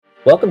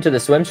Welcome to the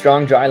Swim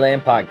Strong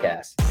Dryland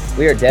podcast.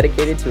 We are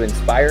dedicated to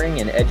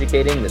inspiring and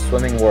educating the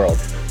swimming world.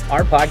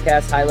 Our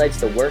podcast highlights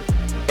the work,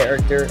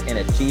 character, and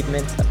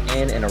achievements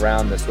in and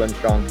around the Swim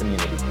Strong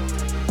community.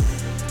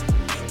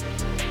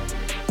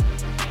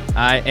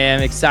 I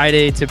am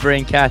excited to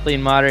bring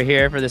Kathleen Modder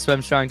here for the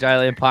Swim Strong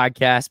Dryland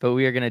podcast, but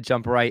we are going to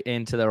jump right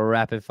into the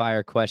rapid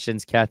fire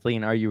questions.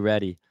 Kathleen, are you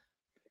ready?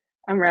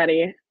 I'm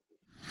ready.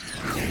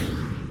 All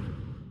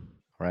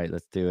right,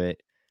 let's do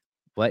it.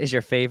 What is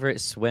your favorite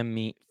swim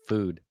meet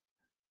food?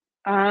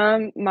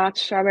 Matcha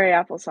strawberry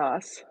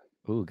applesauce.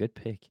 Ooh, good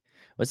pick.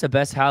 What's the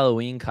best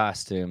Halloween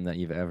costume that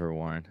you've ever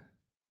worn?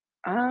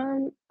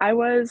 I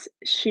was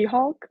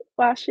She-Hulk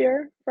last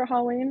year for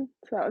Halloween,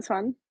 so that was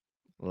fun.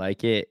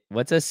 Like it.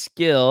 What's a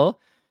skill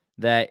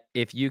that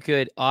if you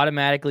could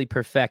automatically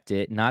perfect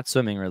it, not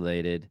swimming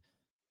related,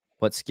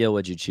 what skill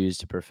would you choose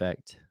to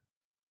perfect?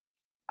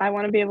 I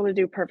want to be able to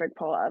do perfect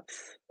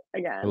pull-ups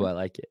again. Oh, I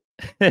like it.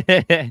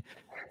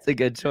 It's a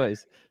good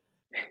choice.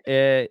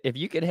 If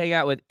you could hang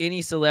out with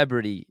any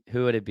celebrity,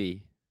 who would it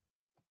be?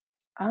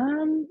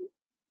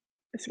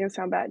 It's gonna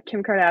sound bad.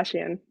 Kim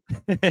Kardashian.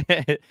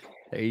 There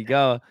you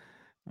go.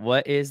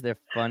 What is the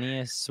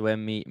funniest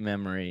swim meet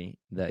memory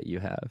that you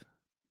have?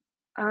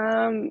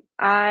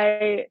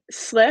 I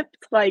slipped,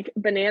 like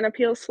banana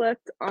peel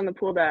slipped on the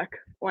pool deck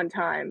one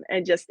time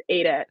and just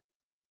ate it.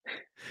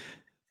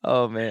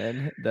 Oh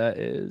man, that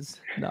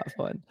is not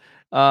fun.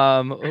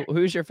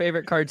 Who's your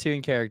favorite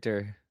cartoon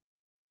character?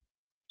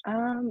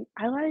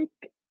 I like.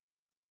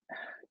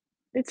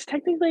 It's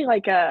technically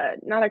like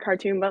not a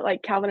cartoon, but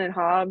like Calvin and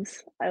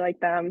Hobbes. I like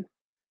them.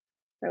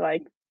 They're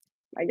like,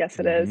 I guess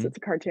it is. It's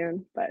a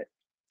cartoon, but.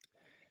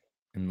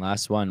 And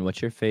last one,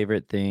 what's your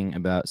favorite thing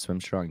about Swim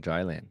Strong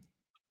Dryland?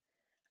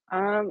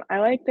 I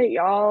like that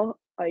y'all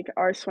like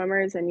are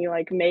swimmers and you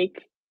like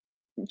make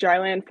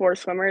dryland for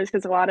swimmers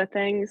because a lot of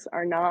things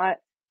are not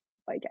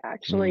like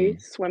actually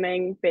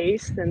swimming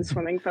based and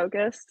swimming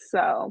focused.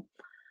 So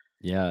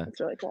yeah,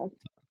 it's really cool.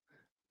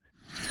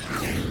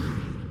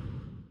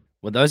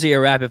 Well, those are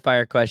your rapid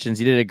fire questions.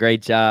 You did a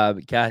great job.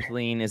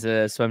 Kathleen is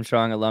a Swim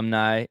Strong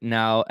alumni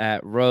now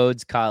at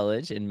Rhodes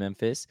College in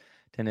Memphis,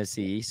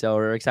 Tennessee. So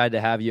we're excited to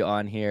have you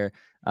on here.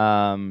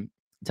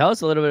 Tell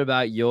us a little bit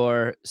about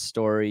your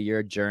story,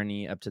 your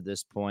journey up to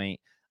this point,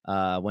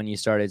 when you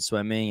started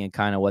swimming and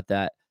kind of what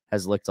that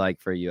has looked like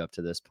for you up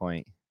to this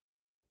point.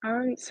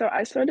 So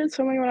I started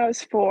swimming when I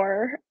was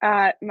 4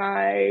 at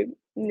my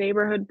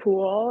neighborhood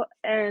pool,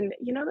 and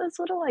you know those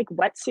little like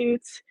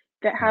wetsuits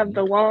that have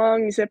the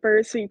long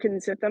zippers so you can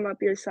zip them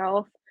up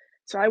yourself.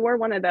 So I wore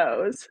one of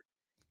those,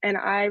 and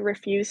I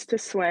refused to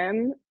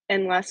swim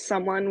unless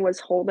someone was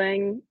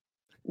holding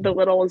the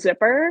little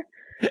zipper.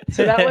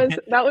 So that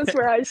was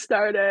where I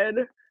started.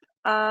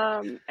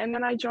 And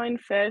then I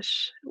joined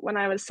fish when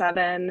I was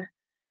 7,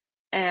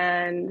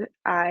 and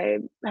I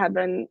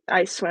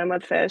swim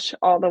with fish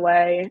all the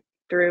way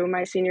through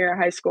my senior year of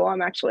high school.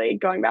 I'm actually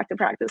going back to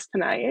practice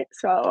tonight,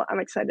 so I'm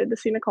excited to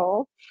see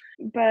Nicole.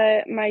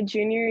 But my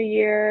junior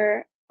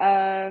year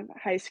of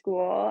high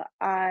school,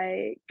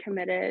 I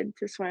committed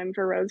to swim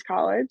for Rhodes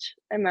College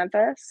in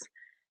Memphis,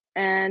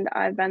 and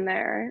I've been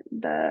there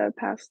the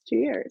past 2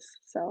 years.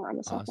 So I'm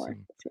a sophomore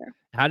this year.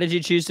 How did you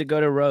choose to go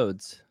to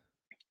Rhodes?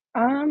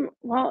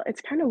 Well,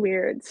 it's kind of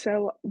weird.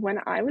 So when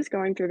I was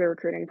going through the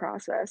recruiting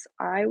process,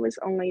 I was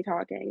only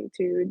talking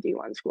to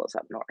D1 schools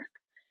up north.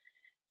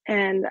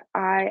 And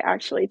I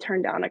actually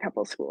turned down a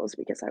couple schools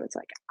because I was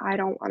like, I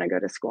don't want to go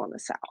to school in the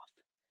South.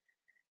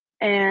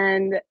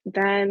 And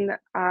then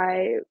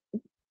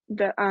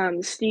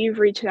Steve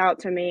reached out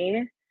to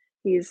me.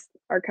 He's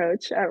our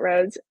coach at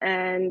Rhodes,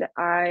 and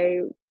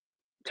I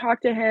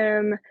talked to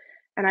him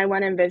and I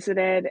went and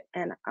visited,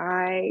 and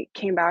I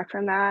came back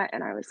from that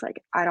and I was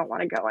like, I don't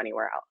want to go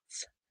anywhere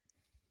else.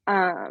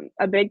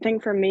 A big thing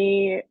for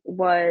me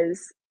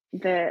was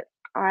that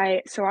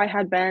I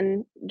had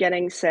been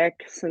getting sick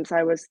since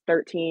I was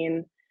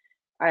 13.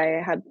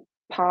 I had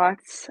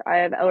POTS. I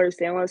have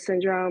Ehlers-Danlos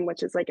syndrome,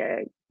 which is like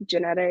a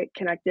genetic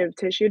connective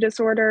tissue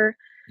disorder.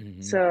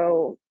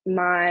 So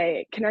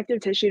my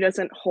connective tissue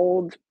doesn't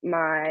hold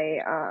my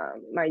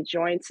my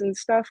joints and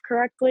stuff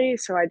correctly,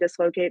 so I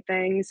dislocate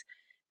things.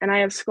 And I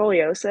have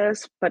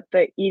scoliosis, but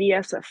the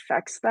EDS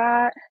affects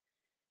that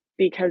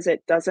because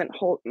it doesn't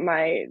hold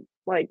my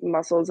like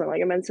muscles and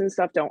ligaments and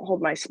stuff don't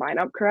hold my spine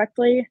up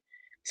correctly.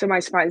 So my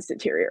spine's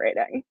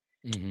deteriorating.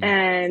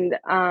 And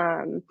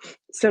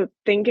so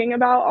thinking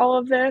about all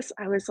of this,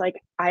 I was like,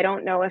 I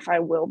don't know if I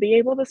will be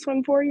able to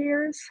swim 4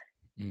 years.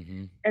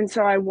 And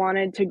so I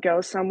wanted to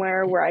go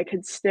somewhere where I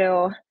could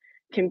still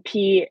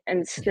compete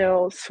and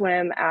still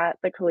swim at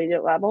the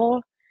collegiate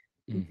level,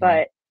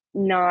 but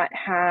not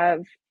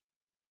have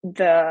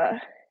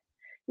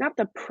not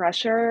the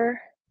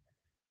pressure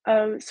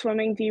of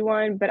swimming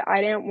D1, but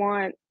I didn't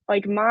want,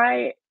 like,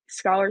 my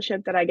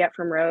scholarship that I get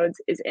from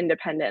Rhodes is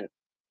independent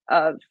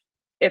of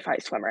if I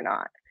swim or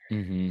not.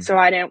 So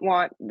I didn't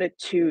want the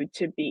two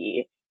to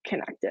be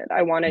connected.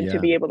 I wanted to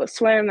be able to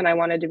swim, and I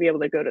wanted to be able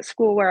to go to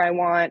school where I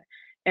want,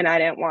 and I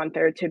didn't want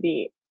there to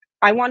be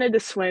I wanted to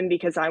swim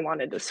because I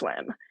wanted to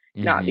swim,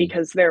 not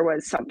because there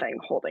was something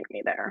holding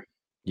me there.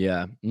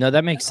 Yeah, no,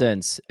 that makes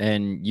sense.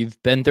 And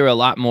you've been through a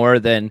lot more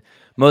than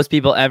most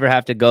people ever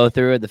have to go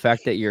through. The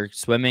fact that you're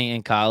swimming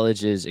in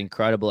college is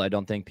incredible. I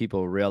don't think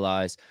people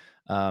realize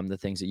the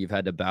things that you've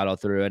had to battle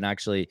through. And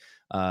actually,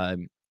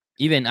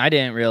 even I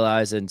didn't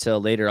realize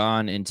until later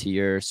on into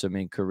your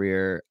swimming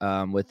career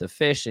with the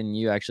fish, and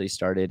you actually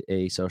started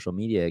a social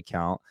media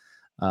account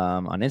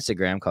on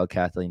Instagram called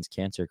Kathleen's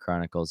Cancer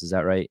Chronicles. Is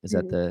that right? Is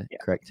that the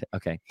correct?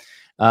 Okay.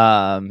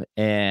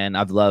 And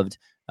I've loved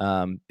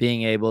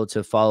being able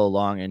to follow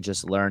along and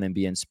just learn and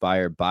be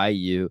inspired by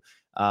you.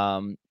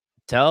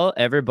 Tell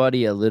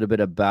everybody a little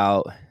bit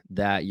about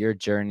that, your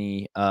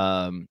journey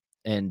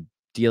and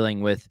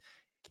dealing with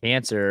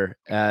cancer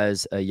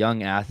as a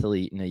young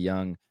athlete and a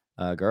young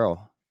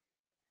girl.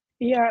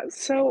 Yeah,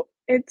 so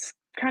it's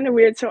kind of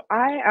weird. So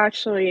I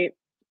actually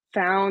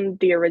found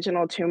the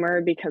original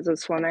tumor because of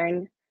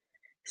swimming.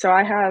 So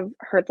I have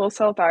Hürthle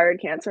cell thyroid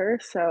cancer.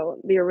 So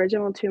the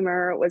original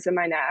tumor was in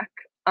my neck.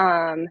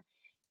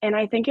 And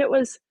I think it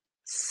was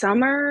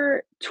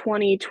summer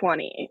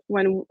 2020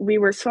 when we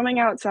were swimming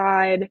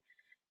outside,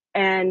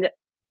 and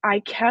I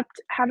kept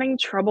having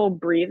trouble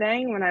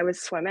breathing when I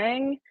was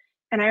swimming.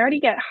 And I already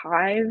get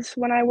hives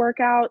when I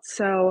work out.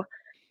 So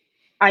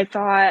I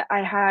thought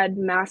I had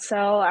mast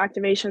cell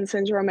activation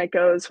syndrome. It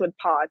goes with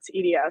POTS,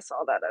 EDS,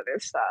 all that other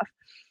stuff.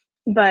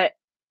 But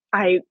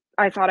I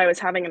thought I was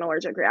having an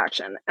allergic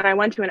reaction. And I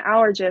went to an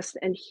allergist,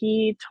 and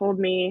he told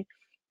me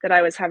that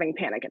I was having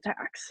panic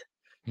attacks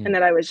and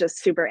that I was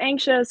just super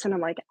anxious. And I'm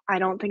like, I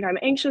don't think I'm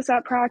anxious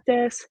at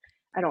practice.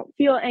 I don't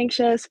feel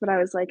anxious, but I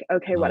was like,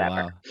 okay,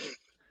 whatever.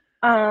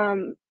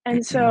 Wow.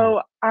 And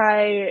so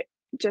I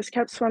just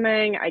kept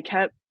swimming. I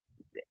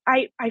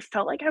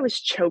felt like I was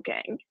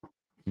choking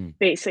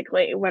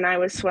basically when I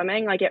was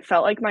swimming. Like it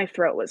felt like my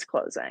throat was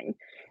closing.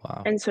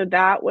 Wow. And so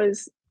that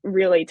was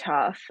really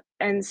tough.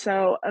 And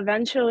so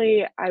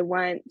eventually I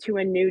went to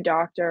a new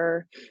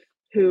doctor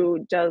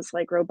who does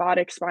like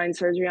robotic spine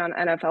surgery on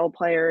NFL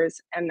players.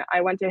 And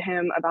I went to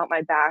him about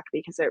my back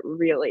because it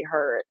really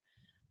hurt.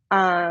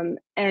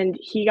 And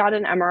he got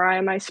an MRI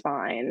on my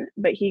spine,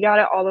 but he got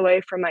it all the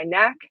way from my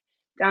neck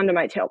down to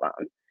my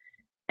tailbone.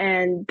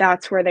 And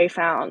that's where they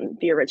found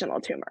the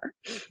original tumor.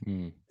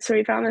 So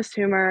he found this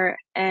tumor,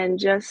 and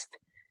just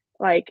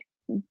like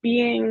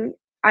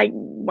I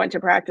went to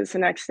practice the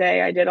next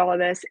day. I did all of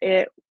this.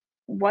 It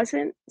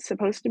wasn't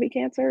supposed to be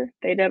cancer.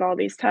 They did all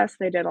these tests,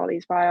 they did all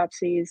these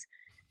biopsies.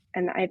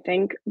 And I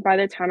think by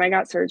the time I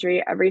got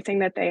surgery, everything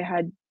that they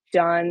had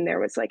done, there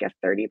was like a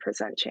 30%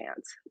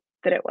 chance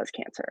that it was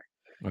cancer.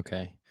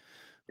 Okay.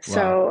 Wow.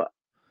 So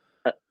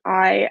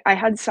I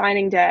had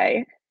signing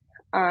day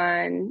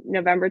on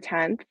November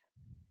 10th,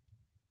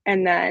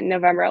 and then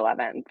November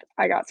 11th,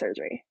 I got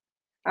surgery.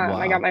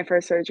 I got my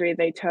first surgery.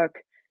 They took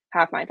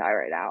half my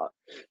thyroid out,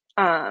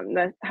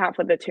 the half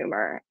of the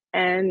tumor,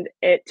 and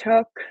it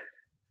took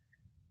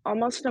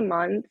almost a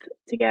month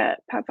to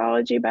get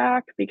pathology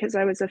back because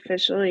I was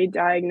officially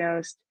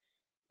diagnosed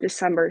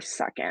December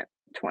 2nd,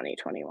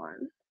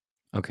 2021.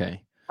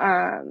 Okay.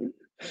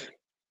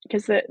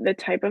 Because the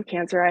type of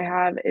cancer I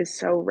have is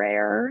so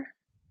rare.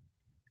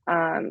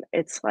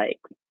 It's like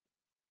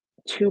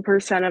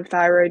 2% of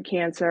thyroid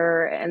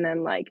cancer, and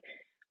then like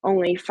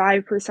only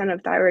 5%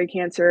 of thyroid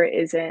cancer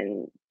is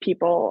in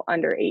people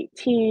under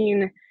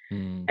 18.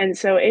 And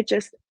so it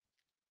just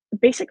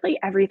basically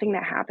everything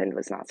that happened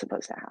was not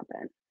supposed to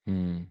happen.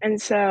 And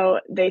so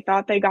they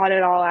thought they got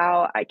it all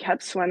out. I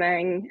kept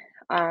swimming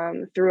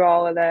through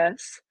all of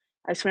this.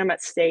 I swam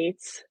at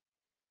States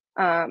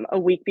a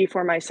week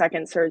before my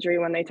second surgery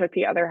when they took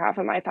the other half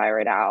of my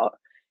thyroid out.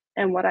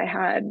 And what I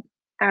had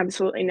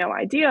absolutely no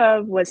idea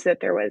of was that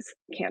there was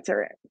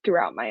cancer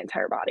throughout my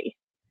entire body.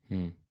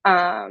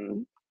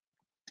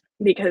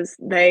 Because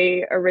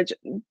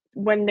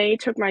when they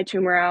took my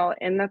tumor out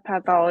in the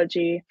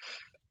pathology,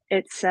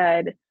 it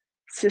said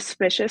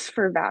suspicious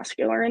for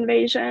vascular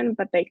invasion,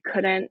 but they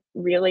couldn't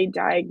really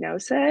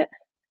diagnose it.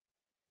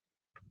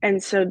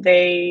 And so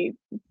they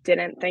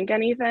didn't think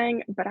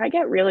anything, but I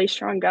get really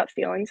strong gut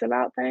feelings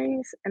about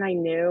things. And I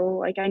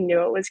knew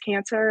it was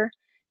cancer,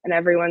 and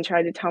everyone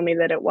tried to tell me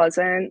that it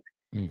wasn't.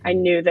 I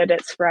knew that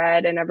it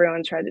spread, and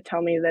everyone tried to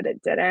tell me that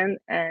it didn't,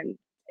 and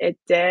it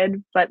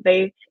did. But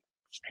they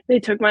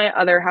took my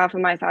other half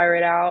of my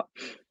thyroid out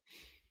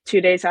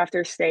 2 days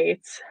after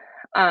States.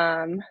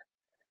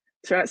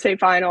 So at state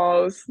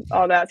finals,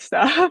 all that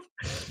stuff.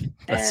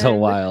 That's so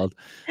wild.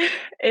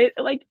 It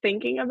like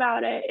thinking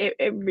about it,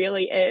 it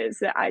really is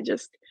that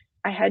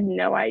I had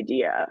no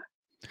idea.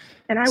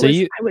 And I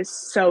was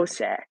so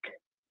sick.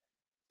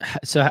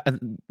 So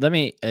let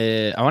me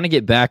I want to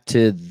get back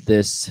to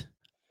this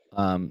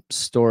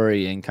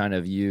story and kind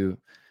of you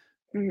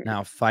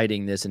now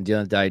fighting this and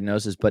dealing with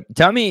diagnosis. But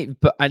tell me,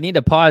 but I need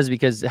to pause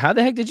because how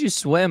the heck did you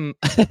swim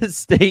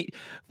state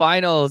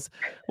finals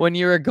when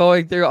you were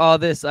going through all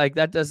this? Like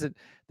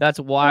that's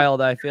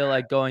wild. I feel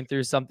like going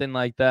through something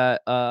like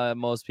that,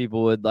 most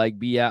people would like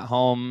be at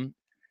home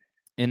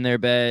in their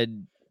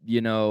bed,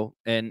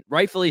 and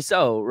rightfully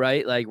so,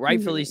 right? Like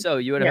rightfully so.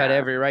 You would have had Yeah.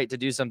 every right to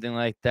do something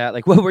like that.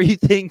 Like, what were you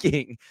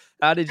thinking?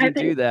 How did I you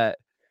do think, that?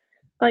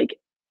 like,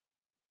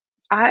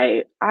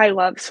 I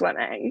love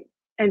swimming,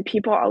 and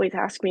people always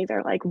ask me,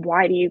 they're like,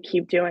 "Why do you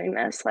keep doing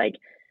this? Like,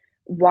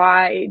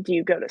 why do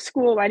you go to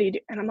school? Why do you do?"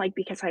 And I'm like,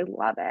 "Because I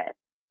love it."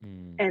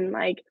 Mm, And,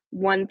 like,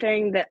 one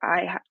thing that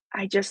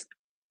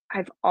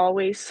I've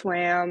always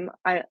swam.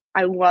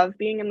 I love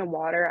being in the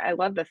water. I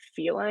love the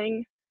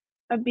feeling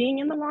of being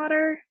in the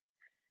water,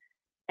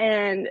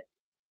 and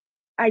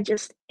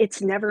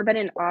it's never been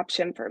an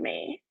option for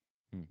me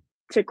mm.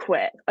 to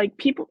quit. Like,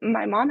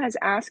 my mom has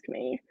asked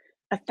me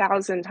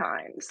 1,000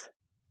 times.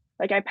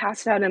 Like, I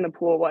passed out in the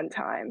pool one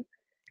time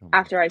Oh my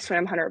after I gosh.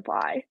 swam 100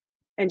 fly,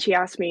 and she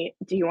asked me,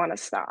 "Do you wanna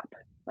stop?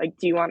 Like,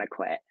 do you wanna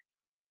quit?"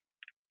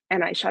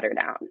 And I shut her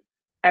down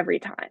every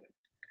time.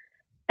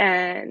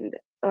 And,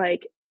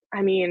 like,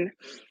 I mean,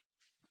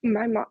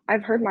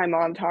 I've heard my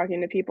mom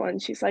talking to people,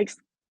 and she's like,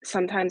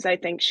 "Sometimes I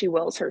think she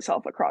wills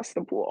herself across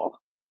the pool."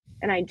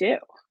 And I do.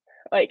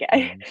 Like,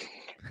 Mhm.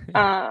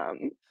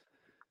 um,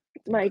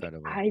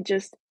 Incredible.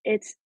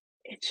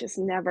 it's just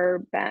never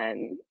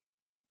been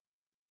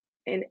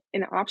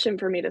an option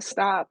for me to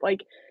stop.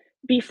 Like,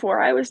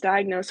 before I was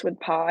diagnosed with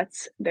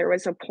POTS, there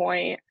was a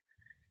point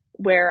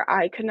where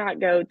I could not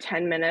go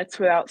 10 minutes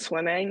without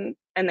swimming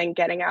and then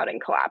getting out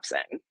and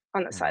collapsing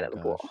on the Oh side my of the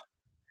pool. gosh.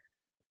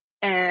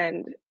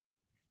 And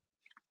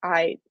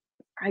I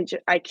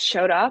I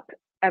showed up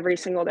every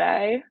single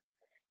day,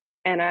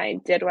 and I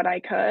did what I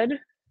could,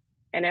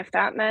 and if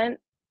that meant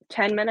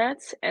 10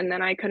 minutes and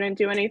then I couldn't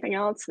do anything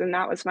else, then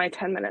that was my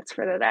 10 minutes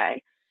for the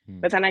day.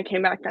 But Mm. then I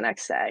came back the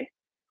next day,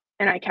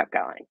 and I kept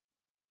going,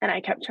 and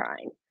I kept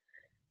trying,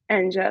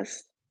 and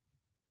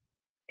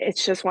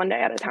it's just one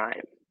day at a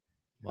time.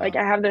 Like,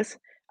 Wow. I have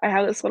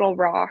this little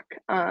rock,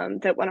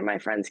 that one of my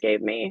friends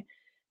gave me,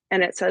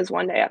 and it says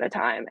 "one day at a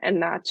time,"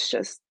 and that's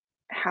just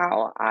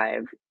how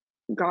I've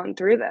gone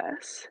through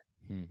this.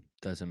 Hmm,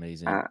 that's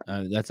amazing.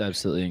 Uh, That's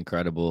absolutely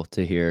incredible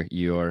to hear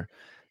your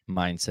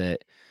mindset.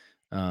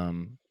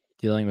 Um,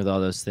 Dealing with all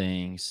those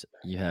things,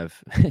 you have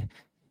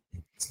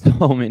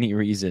so many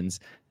reasons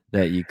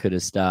that you could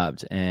have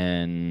stopped.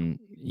 And,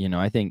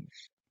 I think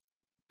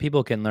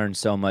people can learn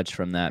so much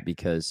from that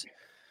because,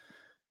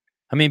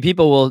 I mean,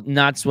 people will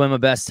not swim a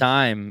best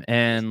time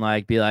and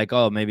like be like,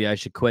 oh, maybe I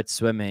should quit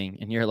swimming.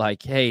 And you're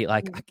like, hey,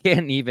 like I mm,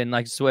 can't even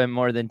like swim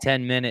more than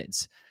 10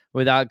 minutes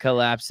without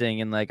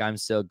collapsing and like I'm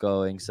still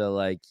going. So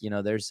like,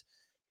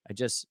 I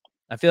just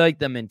I feel like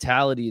the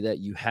mentality that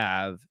you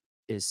have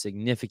is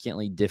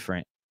significantly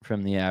different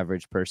from the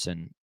average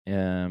person.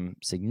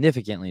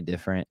 Significantly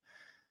different.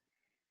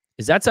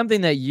 Is that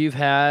something that you've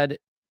had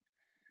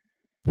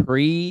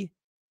pre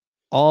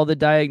all the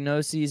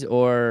diagnoses,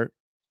 or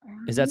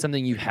is that um,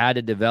 something you had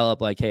to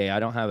develop? Like, hey, I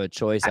don't have a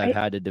choice. I've I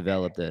had to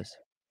develop this.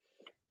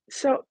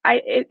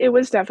 it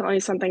was definitely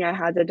something I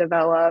had to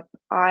develop.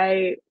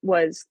 I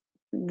was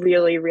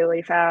really,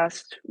 really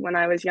fast when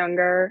I was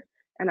younger,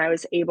 and I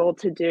was able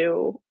to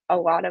do a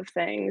lot of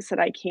things that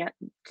I can't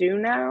do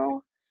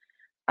now.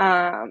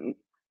 Um,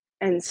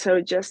 and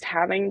so just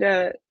having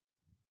to,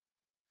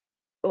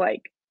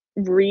 like,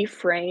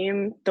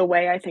 reframe the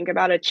way I think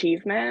about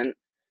achievement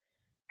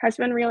has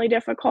been really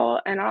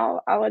difficult, and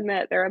I'll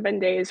admit there have been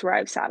days where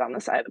I've sat on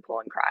the side of the pool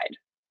and cried,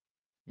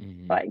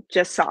 Hmm. like,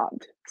 just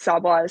sobbed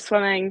while I was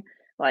swimming,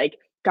 like,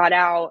 got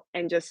out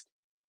and just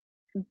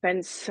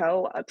been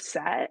so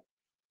upset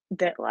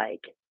that,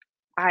 like,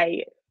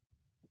 I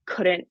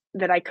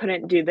I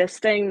couldn't do this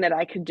thing that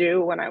I could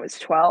do when I was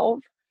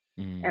 12,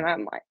 and Mm,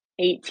 I'm, like,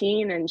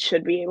 18 and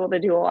should be able to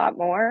do a lot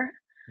more.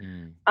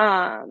 mm,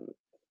 Um,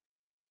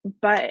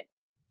 but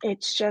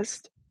it's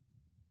just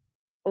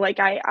like,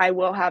 I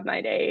will have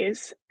my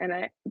days,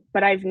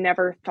 but I've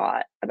never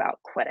thought about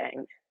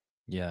quitting.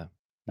 yeah.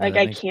 No, Like, that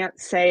I makes can't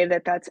say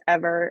that that's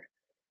ever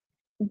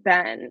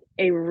been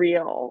a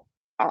real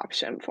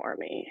option for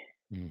me.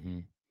 hmm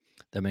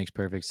that makes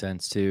perfect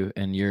sense too.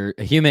 And you're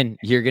a human.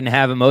 You're gonna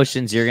have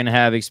emotions. You're gonna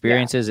have Yeah.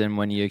 experiences. And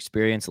when you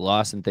experience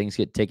loss and things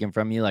get taken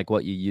from you, like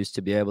what you used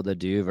to be able to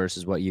do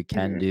versus what you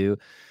can Mhm. do,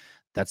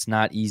 that's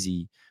not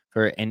easy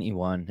for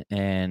anyone.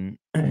 And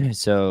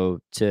so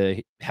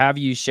to have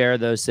you share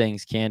those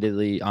things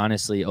candidly,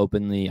 honestly,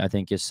 openly, I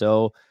think is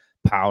so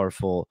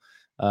powerful.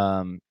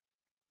 Um,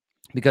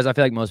 because I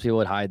feel like most people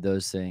would hide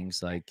those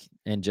things, like,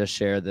 and just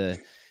share the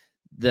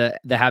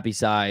happy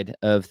side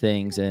of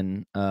things,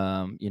 and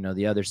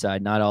the other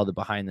side, not all the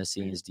behind the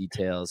scenes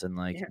details. And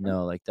like, Yeah.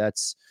 no, like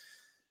that's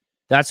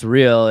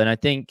real. And I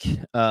think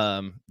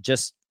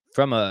just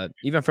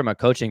even from a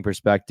coaching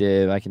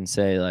perspective, I can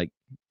say like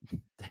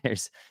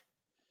there's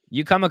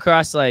you come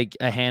across like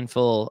a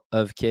handful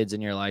of kids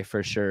in your life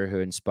for sure who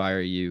inspire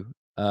you.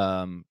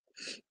 Um,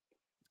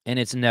 and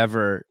it's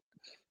never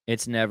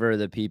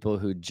the people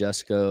who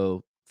just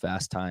go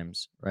fast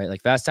times, right?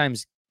 Like fast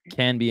times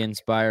can be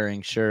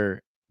inspiring,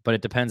 sure, but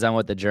it depends on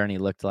what the journey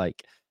looked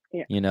like.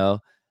 Yeah. You know,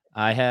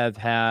 I have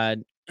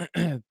had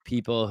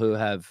people who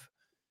have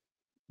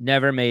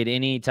never made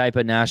any type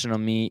of national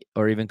meet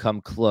or even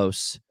come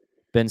close,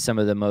 been some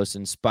of the most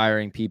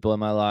inspiring people in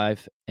my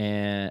life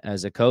and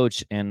as a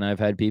coach. And I've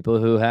had people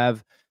who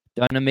have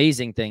done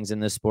amazing things in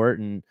this sport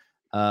and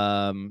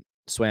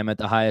swam at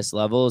the highest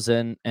levels,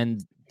 and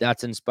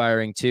that's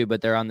inspiring too,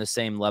 but they're on the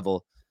same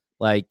level.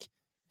 Like,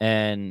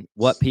 and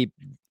what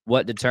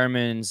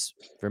determines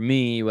for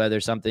me whether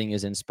something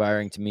is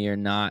inspiring to me or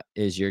not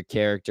is your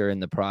character in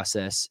the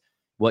process,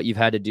 what you've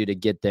had to do to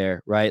get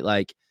there, right?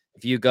 Like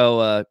if you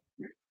go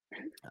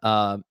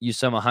you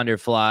swim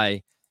 100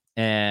 fly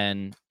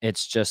and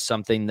it's just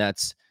something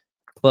that's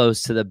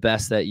close to the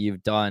best that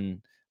you've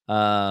done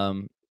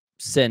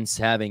since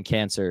having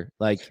cancer,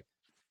 like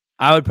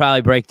I would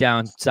probably break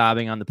down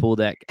sobbing on the pool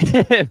deck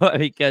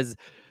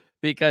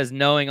because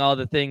knowing all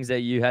the things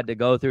that you had to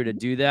go through to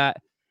do that,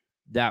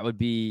 that would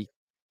be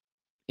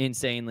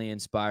insanely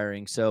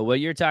inspiring. So what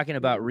you're talking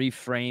about,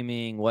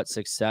 reframing what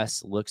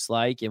success looks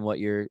like and what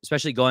you're,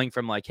 especially going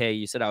from like, hey,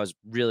 you said I was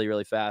really,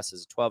 really fast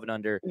as a 12 and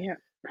under,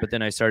 but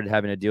then I started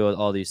having to deal with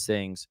all these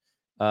things.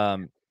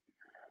 Reframing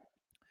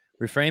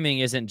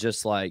isn't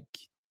just like,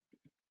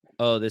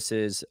 oh, this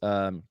is,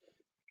 I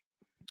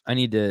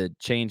need to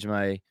change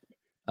my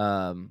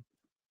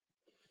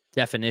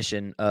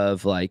definition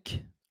of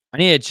like, I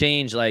need to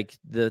change like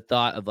the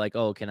thought of like,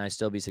 oh, can I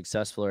still be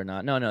successful or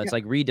not? No, it's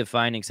like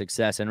redefining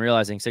success and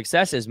realizing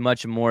success is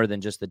much more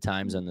than just the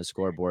times on the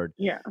scoreboard.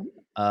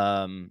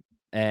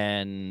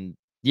 And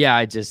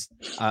yeah,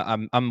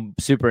 I'm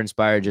super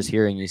inspired just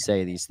hearing you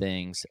say these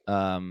things.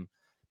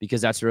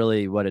 Because that's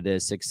really what it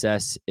is.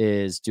 Success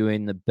is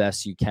doing the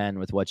best you can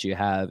with what you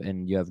have,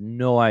 and you have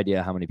no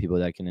idea how many people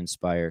that can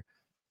inspire.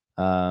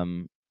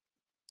 And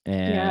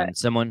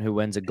someone who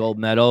wins a gold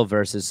medal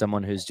versus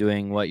someone who's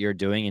doing what you're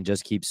doing and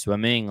just keeps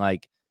swimming,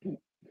 like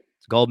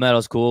gold medal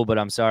is cool, but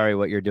I'm sorry,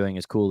 what you're doing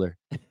is cooler.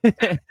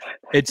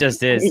 It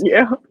just is.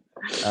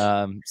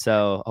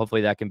 So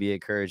hopefully that can be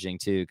encouraging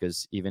too,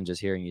 because even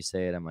just hearing you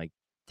say it, I'm like,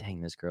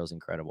 dang, this girl's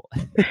incredible.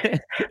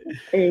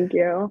 Thank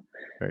you.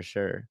 For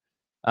sure.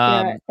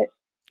 Go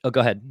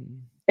ahead.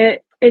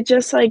 It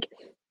just like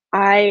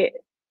I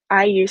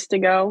used to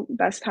go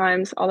best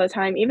times all the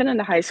time. Even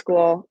into high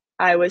school,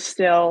 I was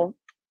still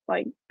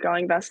like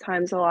going best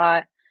times a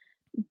lot,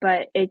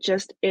 but it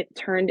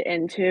turned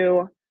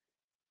into,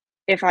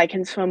 if I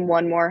can swim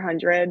one more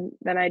 100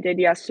 than I did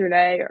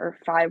yesterday, or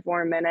 5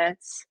 more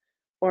minutes,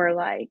 or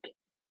like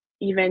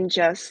even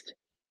just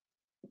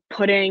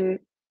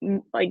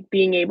like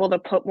being able to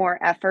put more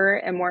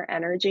effort and more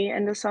energy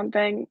into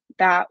something,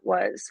 that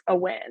was a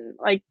win.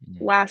 Like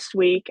last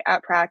week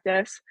at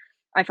practice,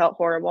 I felt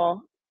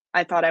horrible.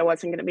 I thought I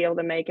wasn't going to be able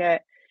to make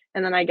it.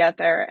 And then I get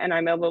there and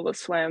I'm able to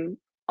swim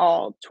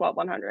all 12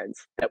 100s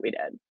that we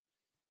did.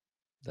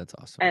 That's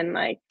awesome. And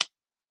like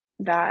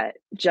that,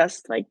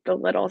 just like the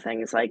little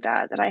things like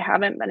that I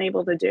haven't been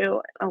able to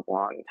do in a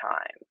long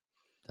time.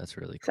 That's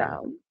really cool.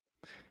 So,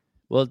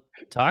 well,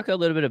 talk a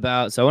little bit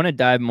about, so I want to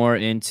dive more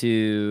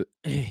into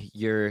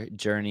your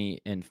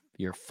journey and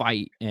your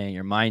fight and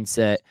your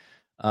mindset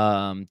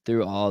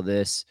through all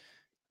this.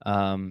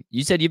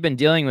 You said you've been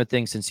dealing with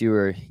things since you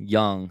were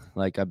young,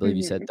 like I believe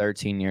you said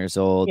 13 years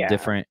old,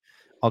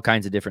 all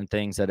kinds of different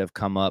things that have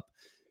come up.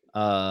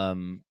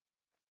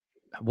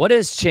 What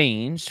has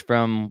changed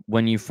from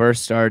when you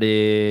first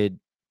started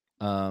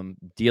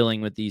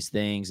dealing with these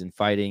things and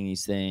fighting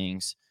these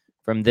things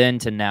from then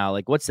to now?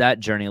 Like, what's that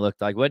journey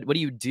looked like? What do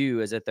you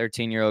do as a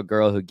 13-year-old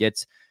girl who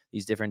gets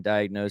these different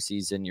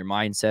diagnoses, and your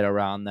mindset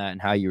around that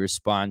and how you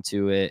respond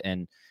to it,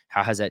 and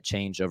how has that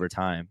changed over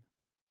time?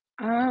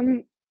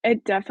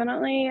 It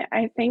definitely,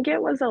 I think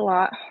it was a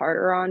lot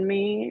harder on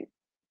me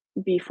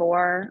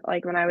before,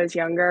 like when I was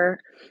younger.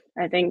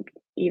 I think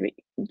even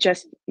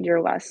just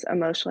you're less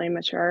emotionally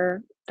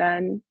mature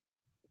than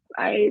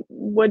I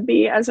would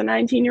be as a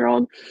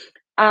 19-year-old.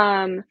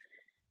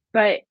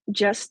 But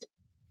just,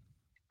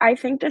 I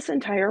think this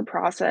entire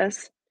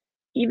process,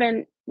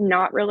 even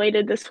not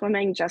related to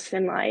swimming, just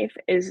in life,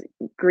 is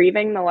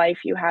grieving the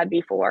life you had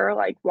before,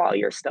 like while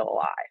you're still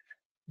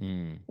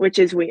alive, which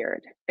is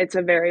weird. It's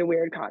a very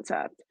weird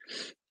concept.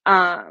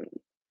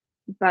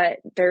 But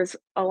there's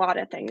a lot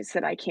of things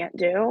that I can't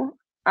do.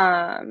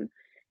 And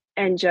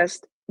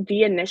just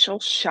the initial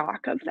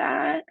shock of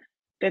that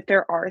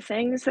there are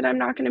things that I'm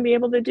not going to be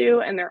able to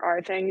do, and there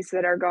are things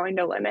that are going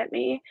to limit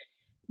me,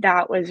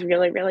 that was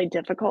really, really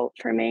difficult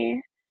for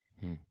me.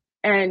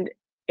 And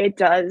it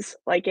does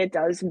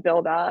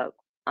build up.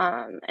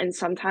 And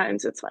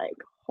sometimes it's like,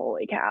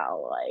 holy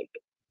cow, like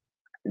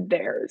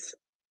there's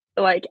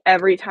like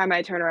every time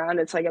I turn around,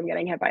 it's like I'm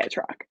getting hit by a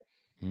truck.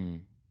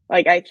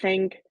 Like I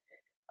think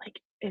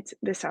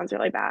this sounds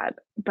really bad,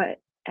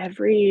 but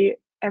every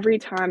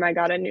time I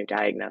got a new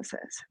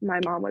diagnosis,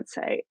 my mom would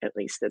say, at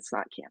least it's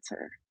not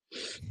cancer.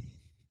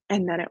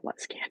 And then it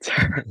was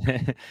cancer.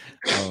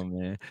 Oh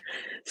man.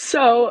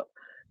 So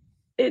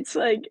it's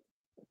like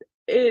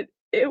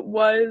it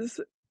was,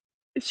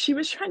 she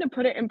was trying to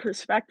put it in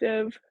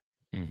perspective,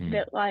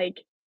 that like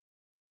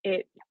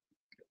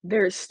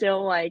there's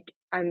still like,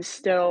 I'm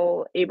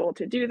still able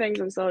to do things,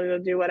 I'm still able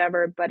to do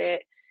whatever, but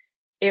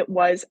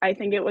I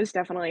think it was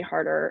definitely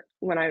harder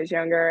when I was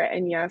younger,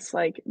 and yes,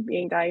 like,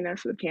 being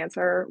diagnosed with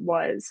cancer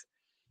was,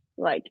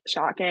 like,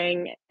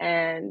 shocking,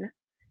 and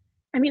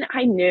I mean,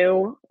 I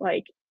knew,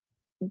 like,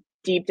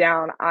 deep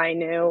down, I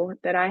knew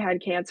that I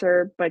had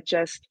cancer, but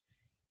just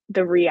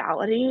the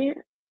reality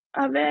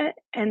of it,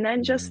 and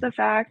then just Mhm. the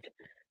fact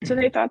so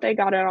they thought they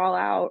got it all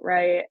out,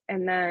 right?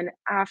 And then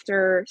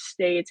after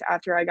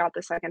I got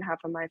the second half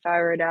of my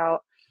thyroid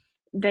out,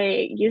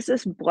 they used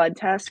this blood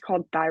test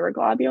called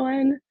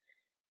thyroglobulin,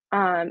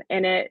 and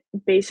it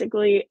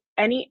basically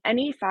any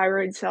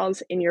thyroid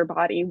cells in your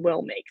body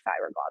will make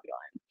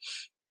thyroglobulin.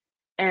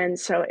 And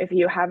so if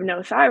you have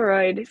no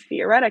thyroid,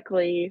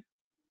 theoretically,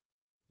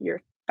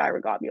 your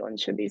thyroglobulin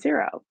should be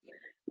 0.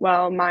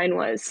 Well, mine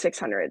was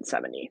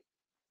 670.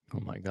 Oh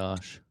my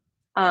gosh.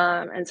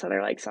 And so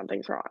they're like,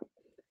 something's wrong.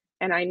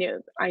 And I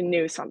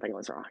knew something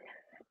was wrong.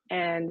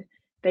 And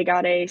they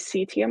got a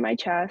CT of my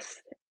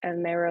chest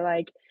and they were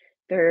like,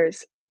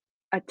 there's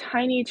a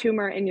tiny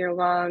tumor in your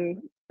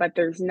lung, but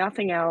there's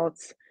nothing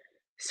else.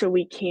 So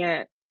we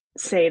can't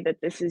say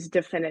that this is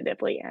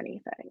definitively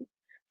anything.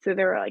 So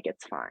they were like,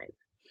 it's fine.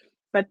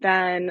 But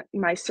then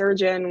my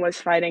surgeon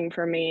was fighting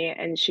for me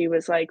and she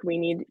was like,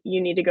 you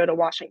need to go to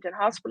Washington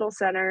Hospital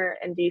Center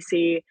in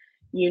DC.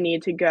 You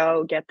need to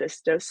go get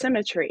this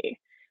dosimetry,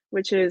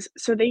 which is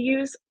so they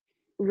use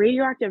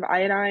radioactive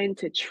iodine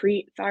to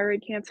treat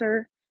thyroid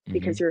cancer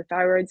because Mhm. your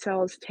thyroid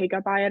cells take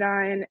up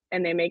iodine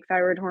and they make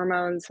thyroid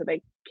hormones, so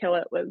they kill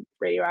it with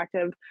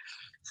radioactive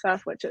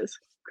stuff, which is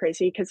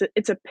crazy because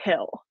it's a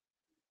pill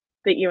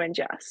that you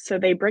ingest. So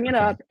they bring it Okay.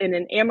 up in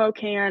an ammo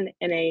can,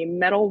 in a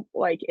metal,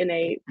 like in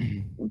a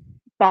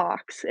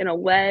box, in a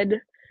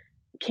lead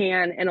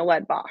can, in a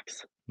lead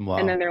box.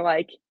 And Wow. then they're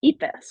like, eat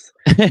this.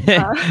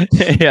 Uh,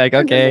 You're like,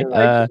 and then okay. they're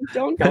like,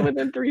 don't go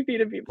within 3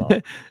 feet of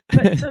people.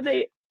 But so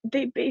they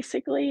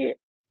basically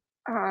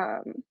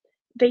um,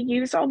 they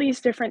use all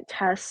these different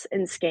tests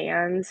and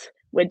scans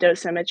with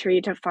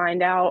dosimetry to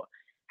find out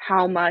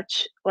how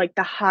much, like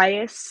the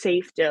highest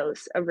safe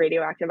dose of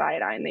radioactive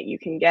iodine that you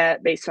can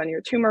get based on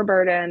your tumor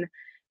burden,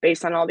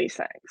 based on all these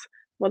things.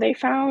 Well, they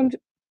found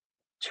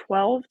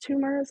 12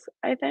 tumors,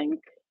 I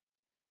think,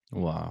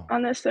 Wow.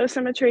 on this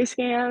dosimetry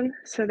scan.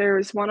 So there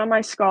was one on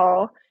my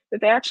skull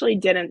that they actually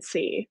didn't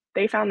see.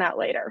 They found that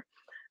later.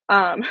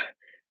 Um,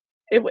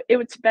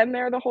 it's been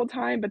there the whole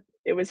time, but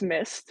it was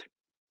missed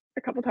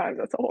a couple times.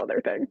 That's a whole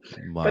other thing.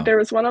 But Wow. there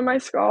was one on my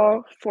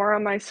skull, 4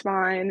 on my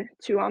spine,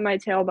 2 on my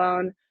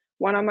tailbone,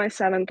 1 on my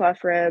 7th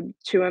left rib,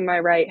 2 in my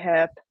right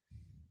hip,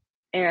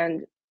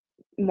 and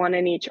 1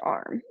 in each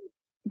arm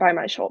by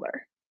my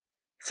shoulder.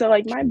 So,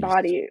 like, my Jeez.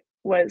 body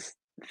was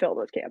filled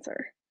with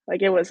cancer.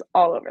 Like, it was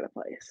all over the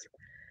place.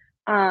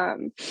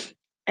 Um,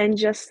 and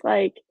just,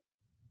 like,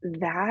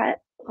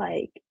 that,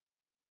 like,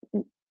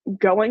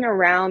 going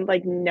around,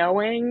 like,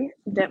 knowing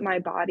that my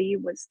body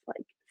was,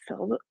 like,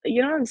 filled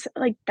you know what I'm saying?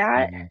 Like,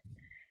 that Mhm.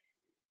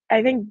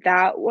 I think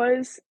that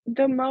was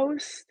the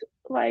most,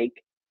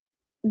 like,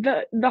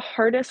 the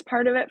hardest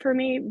part of it for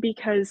me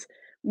because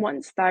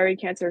once thyroid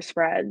cancer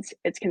spreads,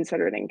 it's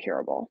considered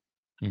incurable.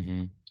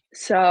 Mhm.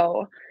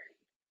 So,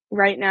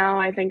 right now,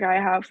 I think I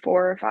have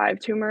 4 or 5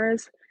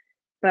 tumors,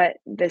 but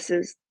this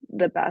is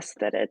the best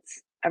that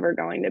it's ever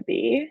going to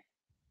be,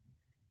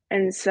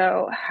 and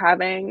so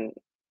having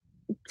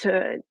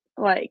to,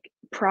 like,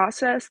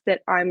 process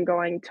that I'm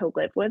going to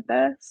live with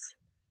this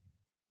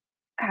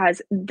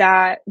has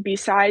that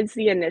besides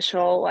the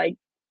initial, like,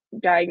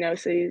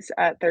 diagnoses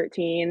at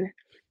 13,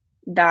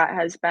 that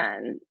has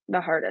been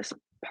the hardest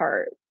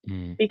part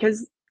Mm.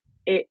 because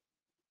it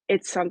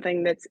it's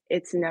something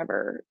it's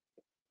never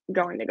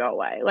going to go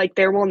away. Like,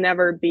 there will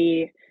never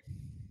be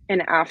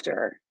an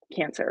after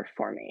cancer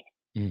for me.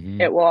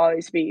 Mhm. It will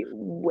always be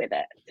with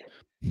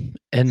it.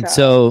 And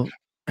So,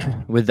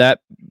 so, with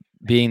that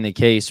being the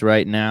case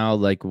right now,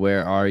 like,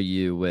 where are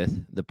you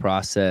with the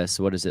process?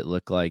 What does it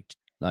look like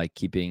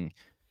keeping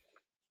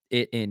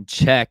it in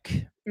check?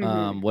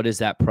 mhm. What is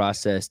that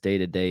process day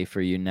to day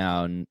for you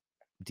now and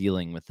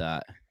dealing with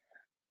that?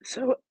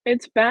 So,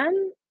 it's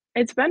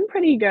been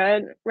pretty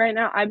good right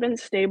now. I've been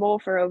stable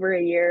for over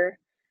a year,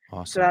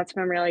 so Awesome. that's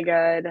been really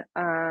good.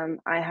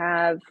 I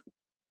have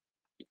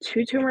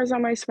 2 tumors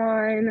on my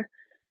spine,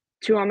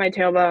 2 on my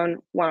tailbone,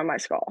 1 on my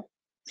skull.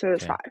 So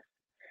there's Okay. 5.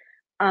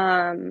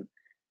 Um,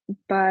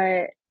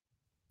 but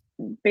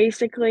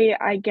basically,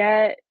 I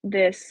get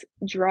this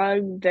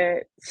drug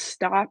that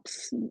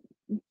stops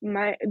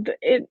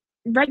it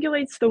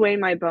regulates the way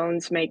my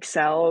bones make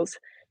cells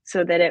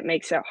so that it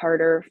makes it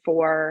harder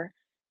for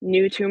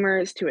new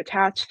tumors to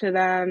attach to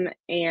them,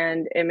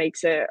 and it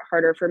makes it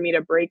harder for me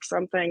to break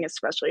something,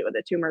 especially with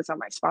the tumors on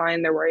my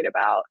spine. They're worried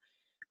about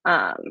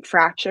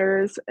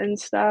fractures and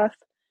stuff.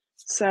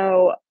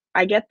 So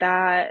I get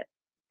that.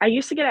 I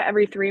used to get it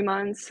every 3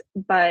 months,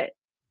 but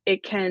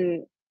it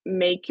can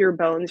make your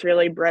bones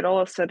really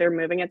brittle. So they're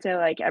moving it to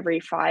like every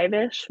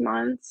 5-ish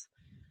months.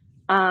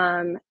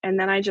 And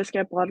then I just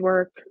get blood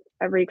work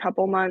every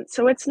couple months.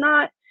 So it's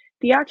not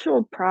the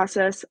actual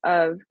process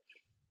of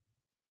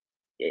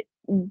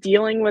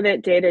dealing with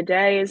it day to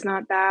day is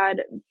not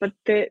bad, but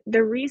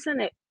the reason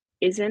it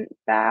isn't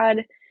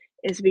bad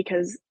is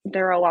because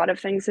there are a lot of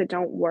things that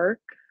don't work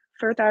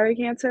for thyroid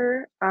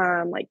cancer,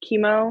 like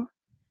chemo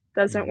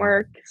doesn't Mhm.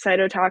 work,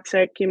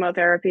 cytotoxic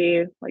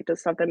chemotherapy, like the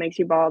stuff that makes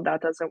you bald,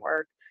 that doesn't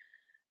work.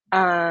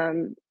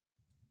 Um,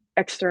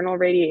 External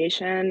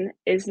radiation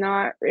is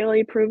not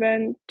really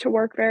proven to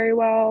work very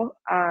well.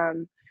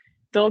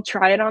 They'll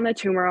try it on the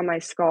tumor on my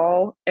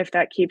skull if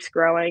that keeps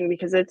growing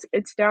because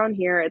it's down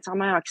here, it's on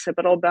my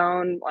occipital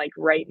bone, like,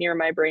 right near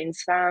my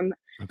brainstem.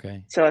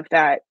 Okay. So if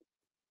that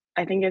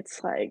I think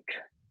it's like,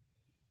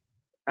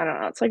 I don't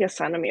know, it's like a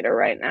centimeter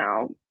right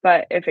now,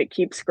 but if it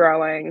keeps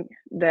growing,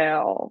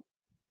 they'll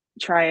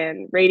try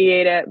and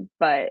radiate it,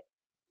 but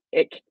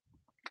it c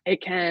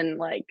it can,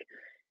 like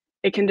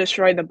it can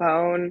destroy the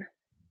bone,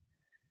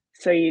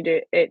 so you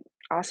do it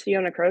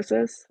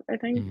osteonecrosis, I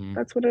think Mhm.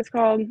 that's what it's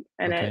called,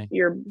 and Okay.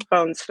 your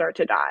bones start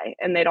to die,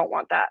 and they don't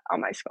want that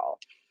on my skull.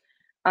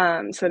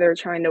 So they're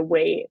trying to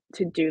wait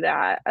to do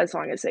that as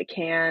long as they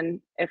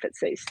can if it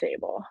stays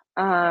stable.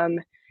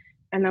 And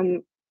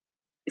then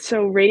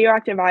so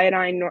radioactive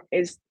iodine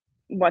is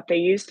what they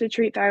use to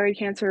treat thyroid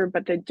cancer,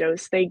 but the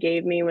dose they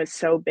gave me was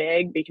so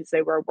big because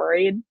they were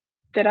worried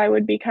that I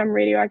would become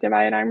radioactive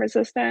iodine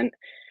resistant.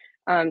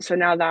 So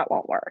now that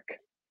won't work.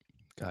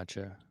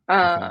 Gotcha. Okay.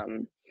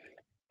 Um,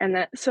 and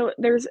that so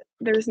there's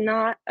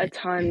not a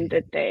ton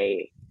that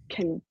they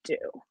can do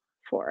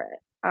for it.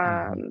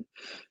 Mhm.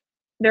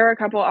 There are a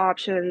couple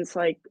options,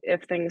 like,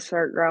 if things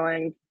start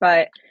growing,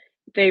 but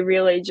they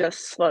really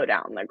just slow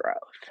down the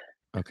growth.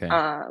 Okay.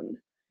 Um,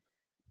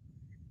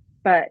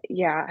 but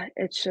yeah,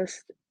 it's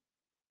just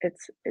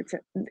it's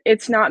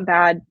it's not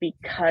bad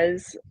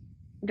because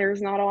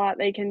there's not a lot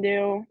they can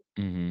do.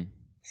 Mhm.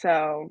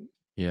 So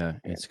Yeah,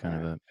 it's it's kind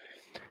of a a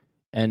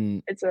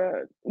and it's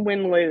a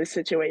win-lose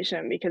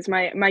situation because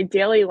my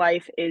daily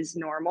life is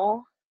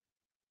normal,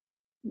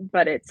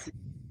 but it's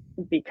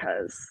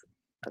because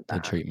of the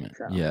that. treatment.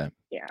 So, Yeah.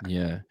 yeah.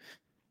 Yeah.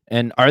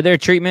 And are there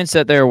treatments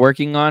that they're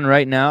working on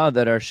right now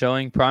that are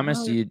showing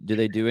promise? Um, Do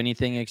they do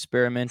anything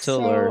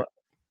experimental so or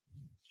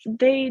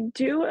they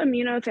do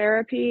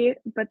immunotherapy,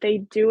 but they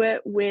do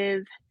it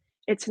with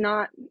it's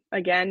not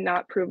again,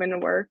 not proven to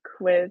work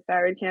with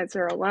thyroid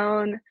cancer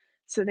alone,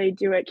 so they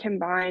do it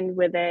combined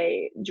with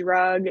a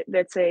drug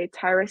that's a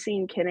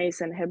tyrosine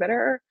kinase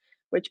inhibitor,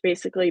 which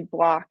basically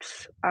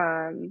blocks,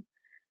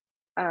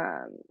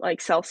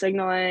 like, cell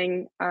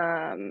signaling,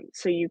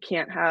 so you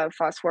can't have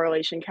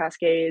phosphorylation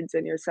cascades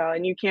in your cell,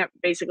 and you can't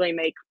basically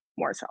make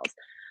more cells.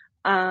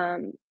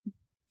 Um,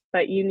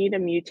 but you need a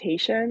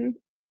mutation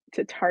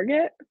to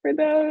target for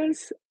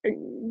those.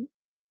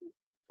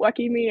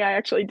 Lucky me, I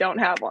actually don't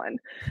have one.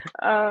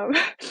 Um,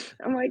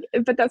 I'm like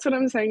but that's what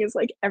I'm saying is,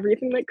 like,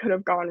 everything that could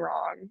have gone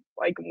wrong,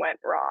 like, went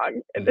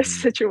wrong in this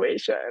Mhm.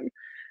 situation.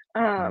 I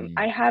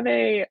Mhm. have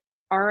a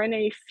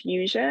RNA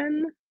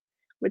fusion,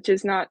 which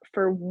is not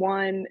for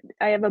one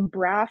I have a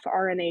BRAF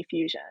RNA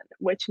fusion,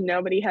 which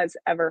nobody has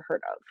ever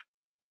heard of.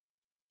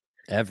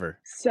 Ever?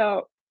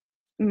 So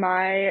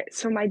my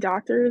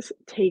doctors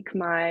take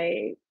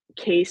my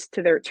case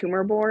to their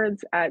tumor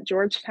boards at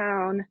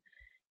Georgetown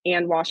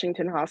and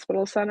Washington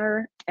Hospital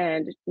Center,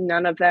 and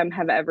none of them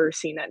have ever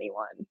seen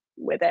anyone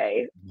with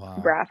a Wow.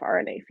 BRAF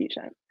RNA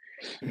fusion.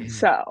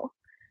 So,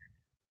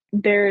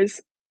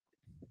 there's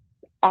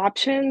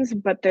options,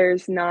 but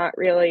there's not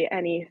really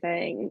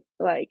anything,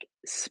 like,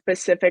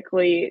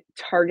 specifically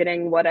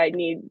targeting what I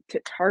need to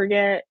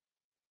target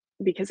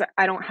because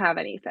I don't have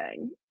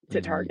anything to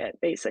Mhm. target,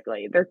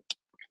 basically.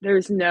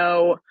 There's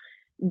no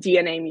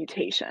DNA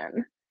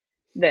mutation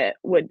that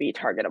would be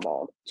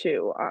targetable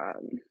to,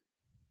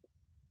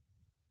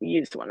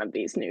 use one of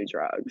these new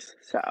drugs,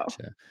 so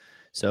Gotcha.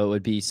 So it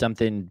would be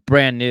something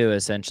brand new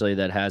essentially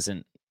that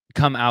hasn't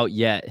come out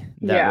yet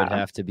that would yeah.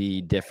 have to be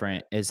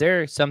different. Is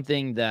there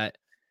something that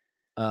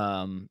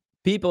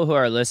people who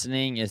are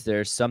listening, is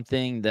there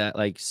something that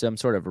like some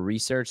sort of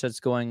research that's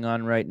going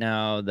on right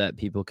now that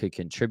people could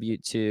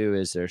contribute to?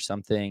 Is there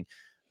something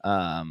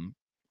um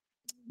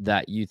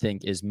that you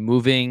think is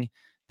moving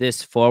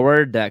this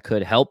forward that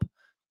could help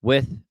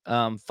with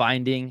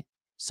finding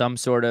some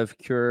sort of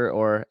cure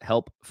or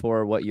help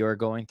for what you're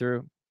going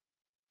through?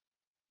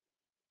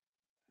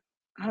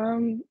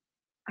 Um,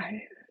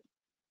 I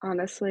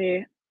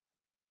honestly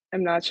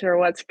am not sure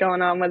what's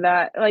going on with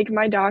that. Like,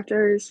 my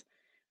doctors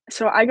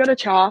so I go to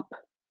CHOP,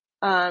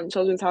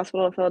 Children's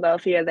Hospital of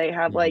Philadelphia. They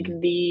have, like, Hmm.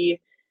 the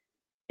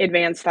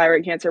advanced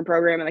thyroid cancer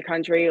program in the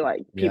country,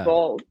 like, Yeah.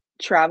 people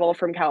travel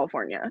from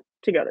California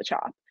to go to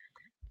CHOP.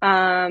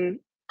 Um,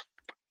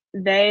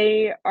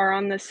 they are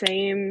on the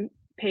same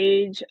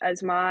page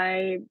as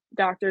my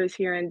doctors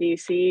here in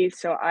DC,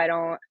 so I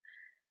don't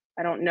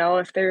know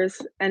if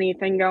there's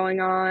anything going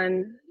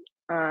on,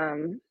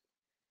 um,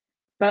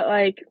 but,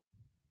 like,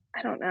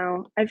 I don't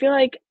know. I feel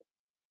like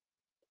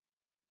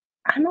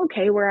I'm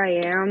okay where I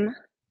am.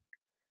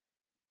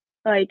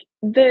 Like,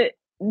 the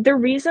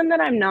reason that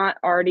I'm not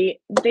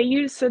already they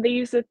use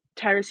the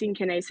tyrosine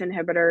kinase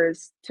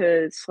inhibitors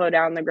to slow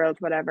down the growth,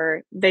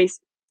 whatever.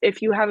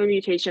 if you have a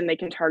mutation, they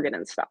can target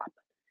and stop.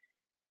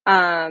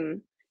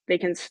 They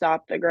can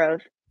stop the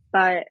growth,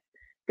 but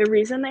the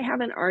reason they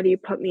haven't already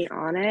put me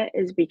on it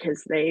is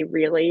because they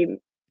really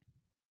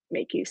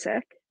make you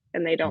sick,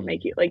 and they don't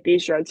make you like,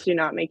 these drugs do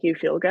not make you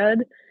feel good,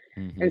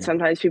 and Mm-hmm.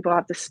 sometimes people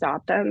have to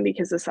stop them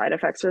because the side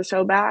effects are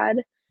so bad,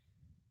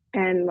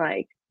 and,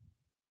 like,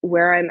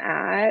 where I'm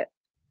at,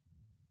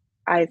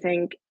 I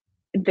think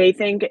they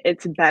think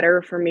it's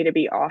better for me to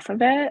be off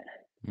of it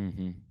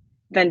Mm-hmm.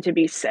 than to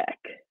be sick.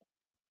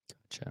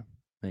 Gotcha.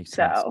 Makes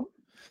sense. So,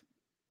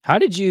 How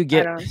did you I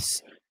get?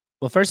 don't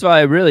Well, first of all,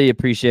 I really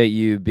appreciate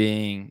you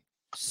being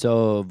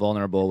so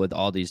vulnerable with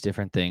all these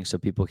different things, so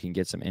people can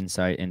get some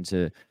insight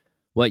into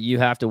what you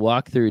have to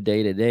walk through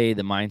day to day,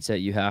 the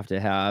mindset you have to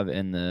have,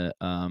 and the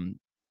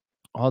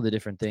all the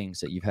different things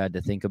that you've had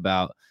to think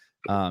about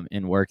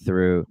and work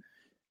through.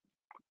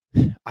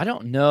 I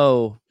don't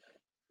know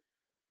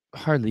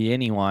hardly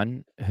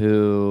anyone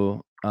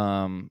who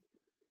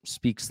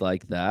speaks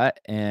like that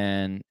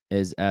and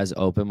is as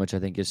open, which I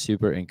think is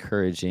super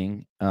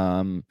encouraging.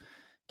 Can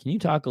you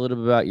talk a little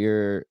bit about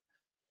your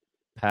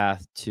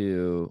path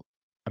to,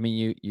 I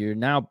mean, you're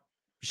now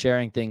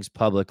sharing things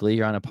publicly.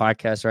 You're on a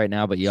podcast right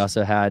now, but you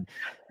also have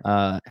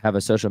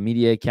a social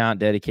media account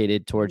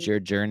dedicated towards your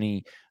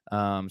journey.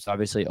 So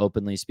obviously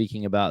openly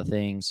speaking about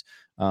things.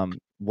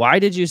 Why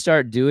did you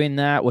start doing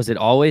that? Was it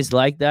always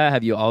like that?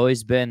 Have you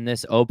always been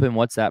this open?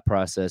 What's that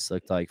process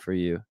looked like for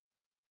you?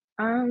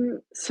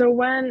 so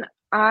when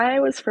I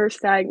was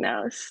first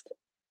diagnosed,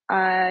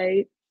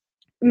 I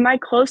my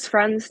close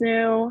friends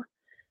knew,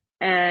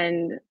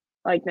 and,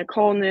 like,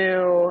 Nicole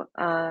knew,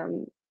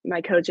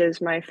 my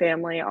coaches, my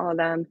family, all of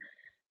them,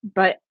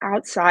 but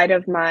outside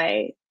of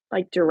my,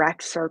 like,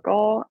 direct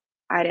circle,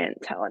 I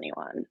didn't tell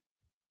anyone.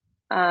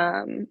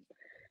 Um,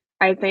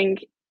 I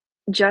think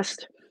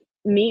just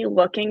me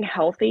looking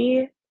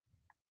healthy,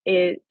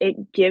 it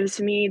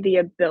gives me the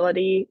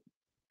ability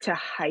to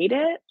hide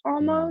it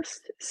Mm,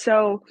 almost.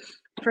 So,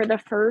 for the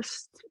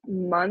first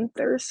month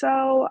or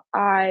so,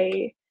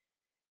 I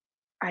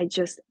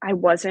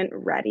wasn't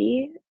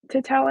ready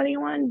to tell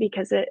anyone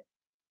because it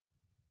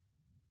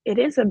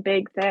is a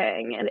big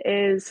thing. It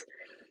is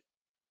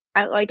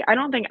I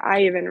don't think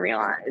I even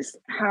realized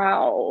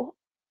how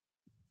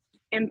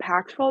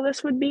impactful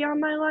this would be on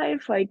my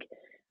life. Like,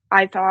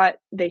 I thought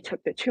they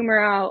took the tumor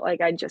out,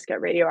 like, I'd just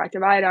get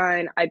radioactive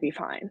iodine, I'd be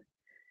fine.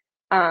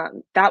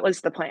 That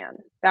was the plan.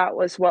 That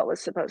was what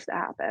was supposed to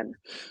happen.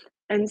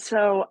 And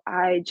so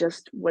I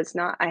just was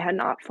not I had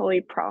not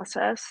fully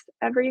processed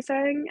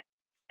everything.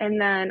 And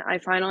then I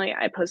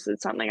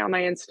posted something on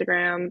my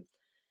Instagram,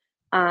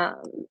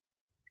 um,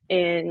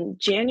 in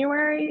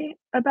January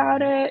about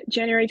mhm, it,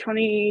 January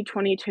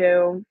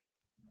 2022,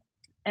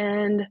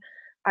 and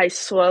I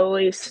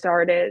slowly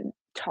started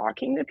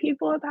talking to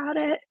people about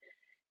it.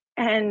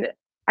 And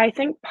I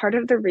think part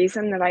of the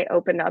reason that I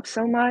opened up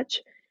so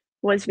much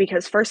was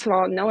because, first of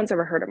all, no one's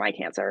ever heard of my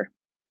cancer.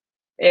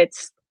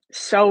 It's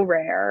so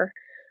rare.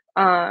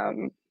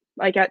 Um,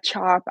 like at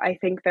CHOP, I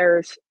think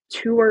there's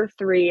 2 or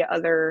 3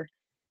 other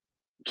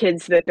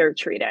kids that they're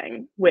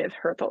treating with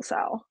Hürthle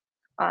cell,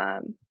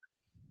 um,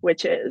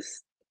 which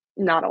is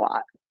not a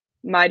lot.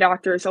 My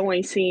doctor's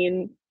only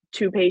seen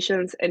 2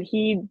 patients, and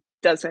he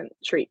doesn't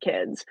treat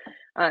kids,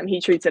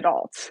 he treats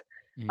adults.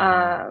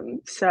 mhm,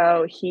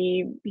 So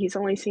he's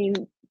only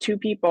seen 2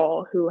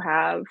 people who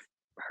have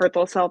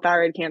Hürthle cell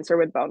thyroid cancer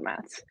with bone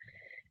mets.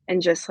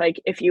 And just, like,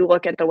 if you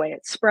look at the way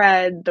it's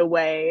spread, the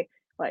way,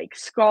 like,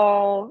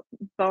 skull,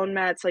 bone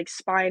mets, like,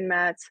 spine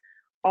mets,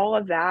 all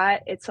of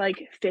that, it's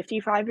like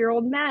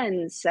 55-year-old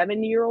men,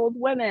 70-year-old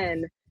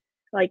women,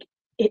 like,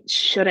 it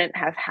shouldn't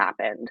have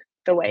happened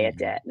the way it mhm,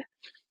 did.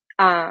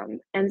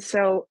 And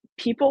so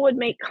people would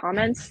make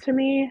comments to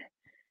me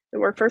that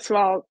were, first of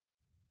all,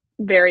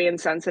 very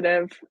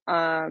insensitive,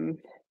 and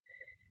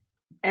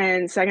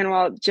second of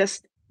all,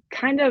 just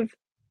kind of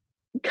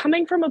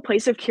coming from a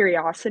place of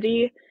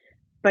curiosity,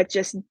 but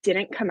just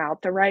didn't come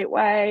out the right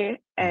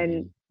way, and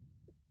mhm,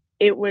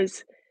 it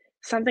was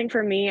something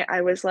for me,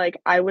 I was like,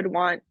 I would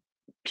want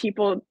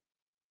people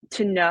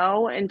to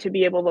know and to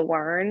be able to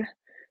learn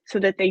so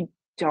that they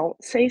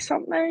don't say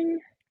something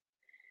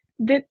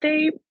that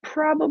they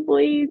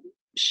probably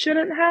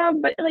shouldn't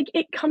have, but, like,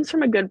 it comes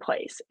from a good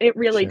place. It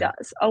really sure.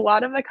 does. A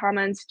lot of the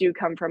comments do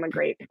come from a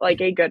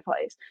good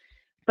place,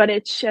 but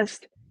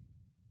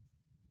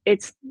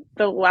it's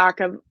the lack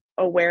of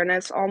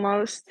awareness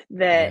almost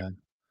that Yeah.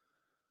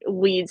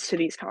 leads to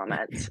these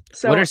comments.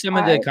 What So are some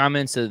of the I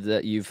comments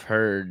that you've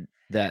heard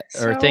that,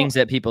 or so, things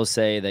that people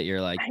say that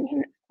you're like, I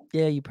mean,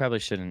 yeah, you probably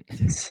shouldn't?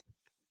 s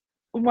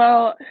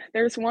well,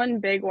 there's one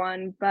big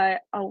one,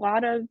 but a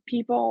lot of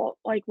people,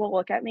 like, will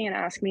look at me and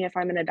ask me if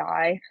I'm gonna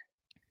die,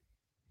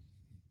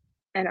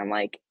 and I'm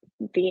like,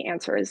 the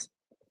answer is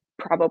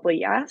probably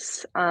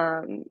yes.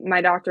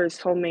 My doctors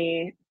told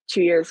me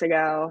 2 years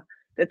ago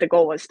that the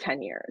goal was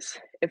 10 years.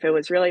 If it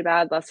was really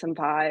bad, less than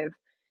 5,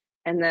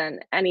 and then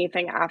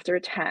anything after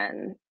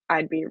 10,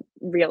 I'd be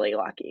really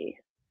lucky.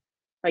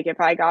 Like,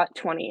 if I got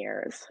 20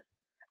 years,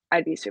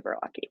 I'd be super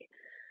lucky.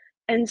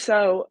 And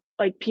so,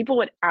 like, people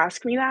would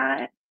ask me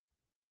that,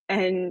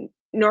 and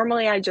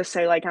normally I just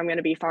say, like, "I'm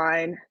gonna be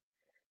fine,"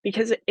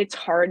 because it's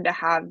hard to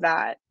have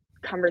that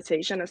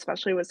conversation,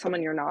 especially with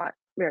someone you're not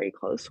very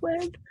close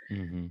with.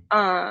 Mm-hmm.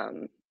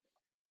 Um,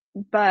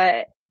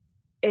 but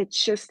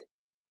it's just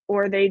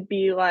or they'd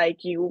be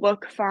like, "You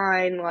look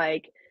fine,"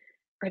 like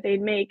or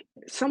they'd make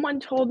someone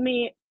told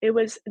me it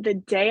was the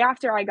day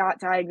after I got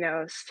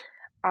diagnosed.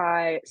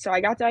 I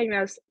got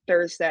diagnosed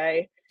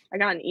Thursday. I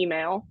got an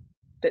email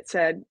that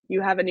said,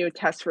 "You have a new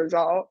test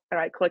result," and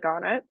I click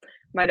on it.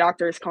 My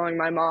doctor is calling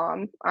my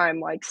mom. I'm,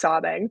 like,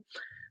 sobbing.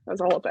 That was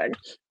the whole thing.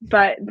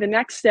 But the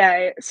next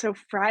day so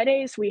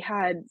Fridays, we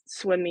had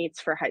swim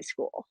meets for high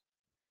school,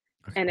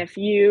 and Okay. if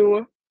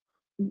you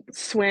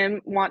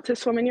want to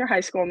swim in your high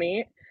school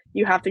meet,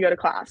 you have to go to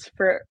class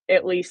for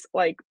at least,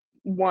 like,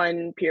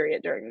 1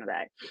 period during the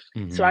day.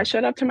 So I Mm-hmm.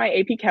 showed up to my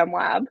AP Chem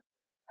lab.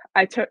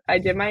 I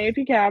did my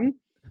AP Chem,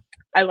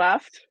 I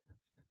left,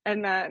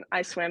 and then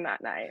I swam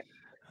that night.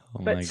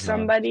 Oh But my gosh.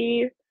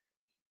 somebody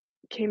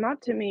came up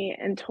to me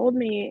and told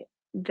me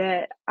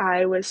that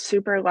I was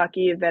super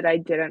lucky that I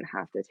didn't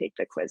have to take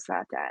the quiz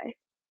that day,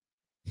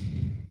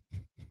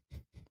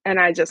 and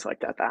I just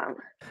looked at them.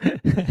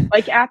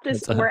 Like,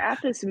 That's we're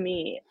at this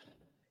meet,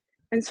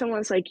 and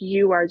someone's like,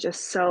 "You are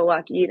just so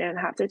lucky you didn't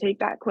have to take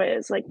that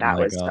quiz, like, oh that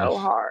my was so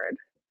gosh. hard."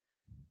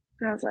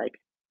 And I was like,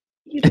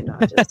 "You did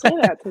not just say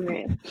that to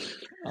me."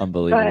 But,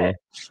 Unbelievable.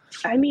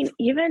 I mean,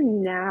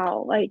 even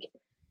now, like,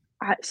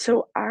 I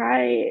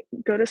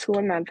go to school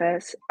in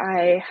Memphis.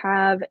 I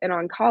have an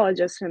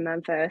oncologist in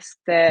Memphis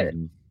that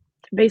Mm-hmm.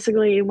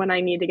 basically, when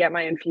I need to get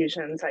my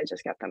infusions, I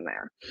just get them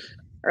there,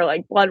 or,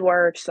 like, blood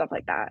work, stuff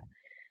like that.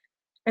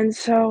 And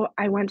so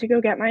I went to go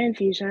get my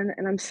infusion,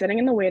 and I'm sitting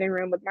in the waiting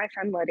room with my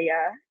friend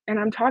Lydia, and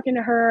I'm talking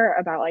to her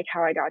about, like,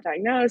 how I got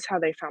diagnosed, how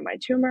they found my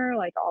tumor,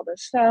 like, all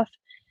this stuff,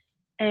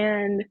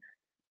 and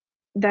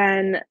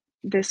then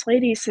this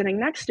lady sitting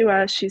next to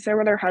us, she's there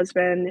with her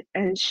husband,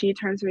 and she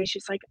turns to me,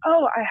 she's like,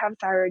 "Oh, I have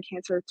thyroid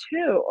cancer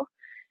too."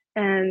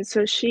 And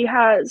so she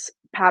has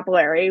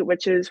papillary,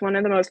 which is one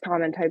of the most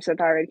common types of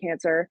thyroid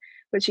cancer,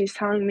 but she's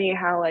telling me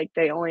how, like,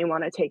 they only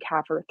wanna take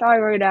half her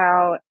thyroid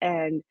out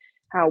and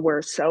how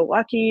we're so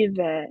lucky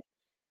that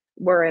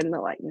we're in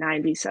the, like,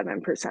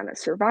 97% of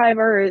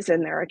survivors,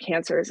 and there are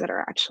cancers that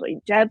are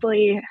actually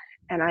deadly,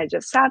 and I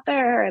just sat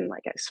there and,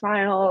 like, I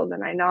smiled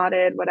and I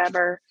nodded,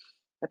 whatever,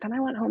 but then I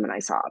went home and I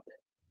sobbed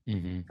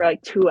Mm-hmm. for,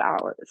 like, 2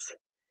 hours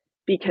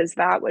because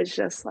that was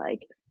just,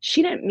 like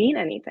she didn't mean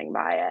anything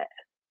by it,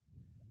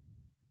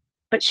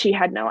 but she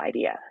had no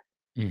idea,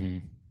 Mm-hmm.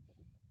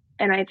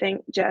 and I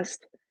think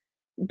just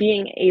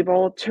being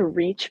able to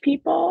reach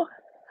people,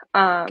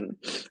 I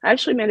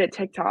actually made a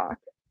TikTok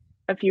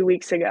a few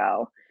weeks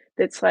ago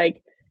that's,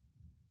 like,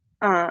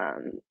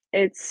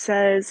 it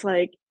says,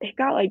 like it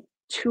got, like,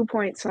 2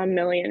 point some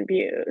million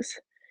views,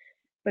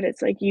 but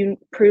it's, like, you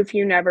proof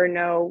you never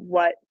know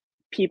what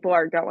people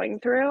are going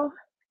through,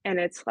 and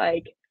it's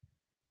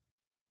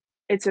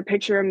a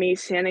picture of me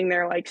standing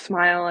there, like,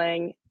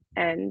 smiling,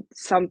 and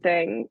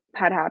something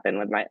had happened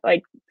with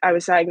I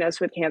was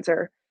diagnosed with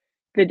cancer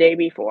the day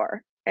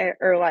before,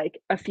 or, like,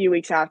 a few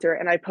weeks after,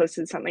 and I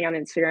posted something on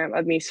Instagram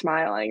of me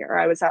smiling, or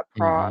I was at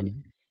prom, Mm-hmm.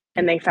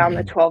 and they found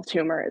the 12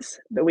 tumors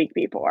the week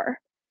before.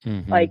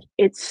 Mm-hmm. Like,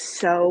 it's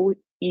so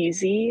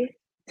easy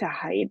to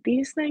hide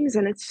these things,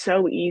 and it's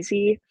so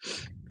easy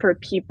for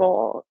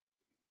people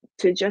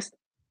to just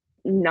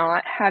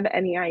not have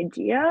any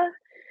idea,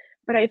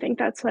 but I think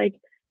that's,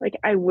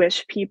 I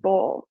wish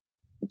people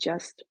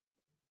just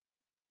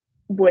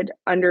would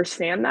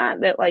understand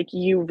that, like,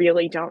 you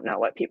really don't know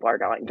what people are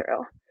going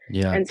through,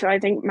 Yeah. and so I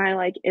think my,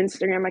 like,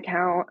 Instagram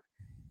account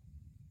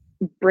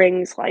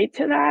brings light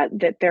to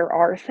that there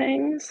are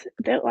things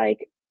that,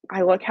 like,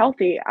 I look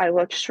healthy, I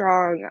look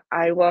strong,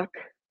 I look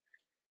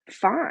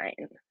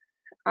fine.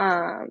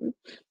 Um,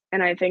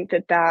 and I think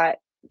that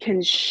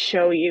can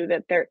show you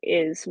that there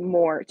is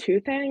more to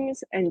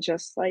things and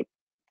just, like,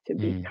 to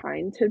be Mm-hmm.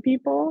 kind to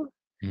people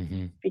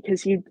Mm-hmm.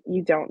 because you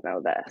don't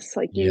know this.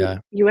 Like, Yeah.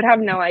 you would have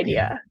no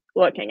idea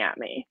looking at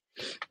me.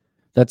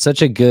 That's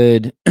such a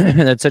good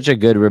that's such a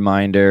good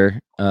reminder.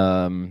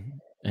 And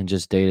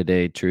just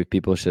day-to-day truth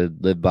people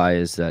should live by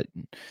is that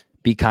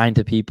be kind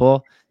to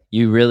people.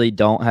 You really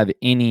don't have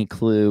any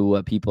clue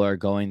what people are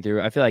going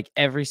through. I feel like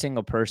every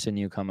single person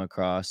you come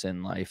across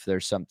in life,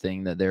 there's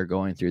something that they're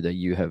going through that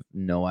you have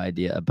no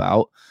idea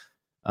about.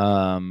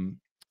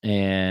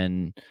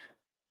 And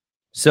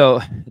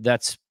so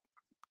that's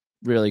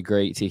really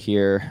great to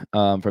hear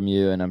from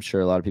you, and I'm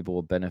sure a lot of people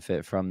will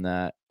benefit from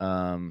that.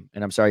 And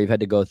I'm sorry you've had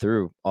to go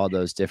through all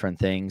those different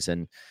things,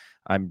 and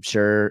I'm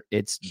sure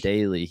it's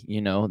daily,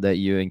 that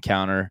you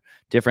encounter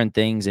different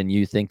things and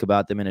you think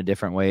about them in a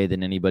different way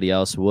than anybody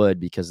else would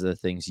because of the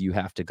things you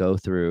have to go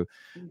through.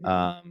 Mhm.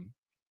 Um,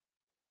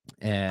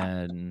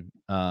 and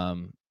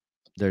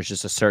there's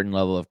just a certain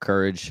level of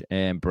courage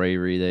and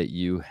bravery that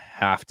you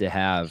have to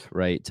have,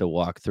 right, to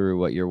walk through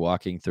what you're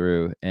walking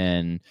through.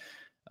 And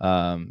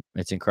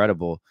it's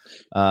incredible.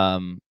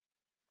 And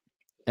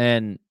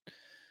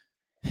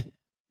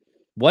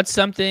what's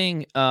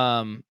something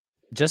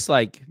just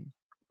like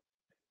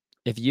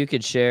if you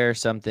could share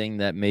something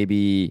that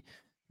maybe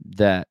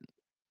that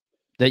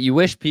you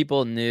wish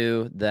people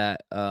knew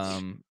that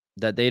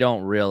that they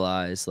don't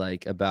realize,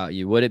 like, about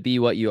you, would it be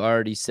what you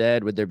already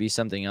said? Would there be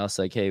something else,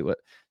 like, hey, what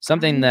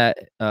something Um, that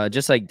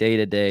just like day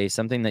to day,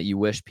 something that you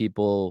wish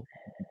people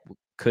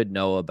could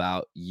know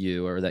about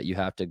you, or that you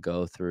have to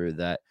go through,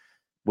 that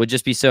would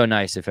just be so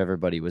nice if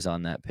everybody was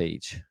on that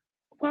page?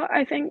 well,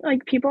 I think,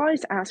 like, people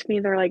always ask me,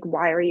 they're like,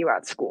 "Why are you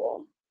at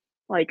school?"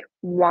 Like,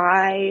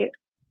 "Why?"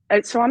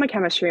 So I'm a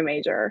chemistry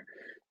major.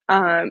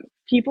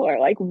 People are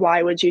like,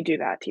 "Why would you do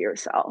that to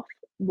yourself?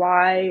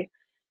 Why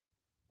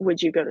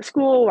would you go to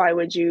school? Why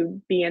would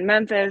you be in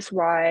Memphis?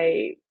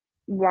 Why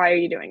are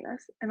you doing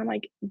this?" And I'm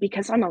like,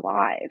 "Because I'm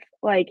alive."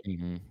 Like,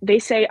 Mm-hmm. they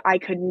say I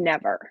could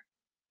never.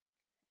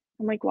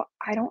 I'm like, "Well,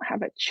 I don't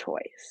have a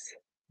choice.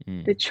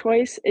 The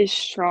choice is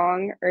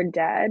strong or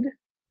dead,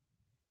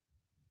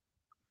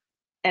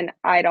 and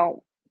I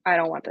don't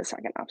want the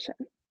second option."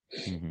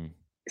 Mm-hmm.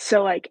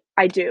 So, like,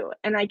 I do,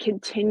 and I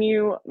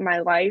continue my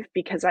life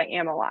because I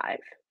am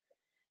alive.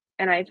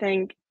 And I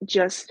think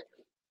just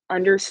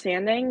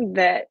understanding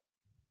that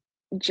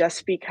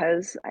just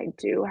because I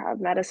do have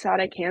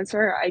metastatic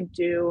cancer, I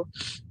do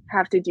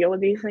have to deal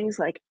with these things,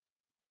 like,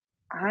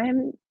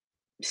 I'm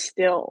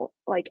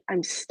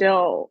I'm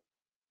still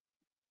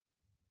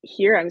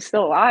here, I'm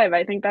still alive.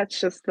 I think that's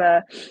just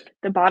the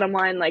bottom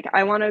line. Like,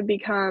 I wanna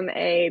become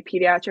a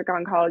pediatric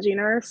oncology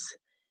nurse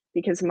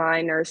because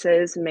my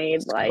nurses made,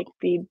 Let's go. like,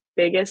 the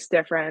biggest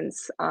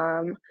difference,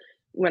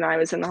 when I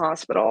was in the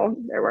hospital.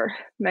 There were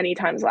many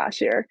times last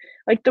year.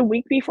 Like, the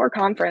week before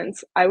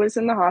conference, I was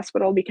in the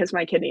hospital because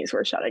my kidneys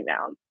were shutting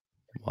down.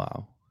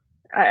 Wow.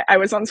 I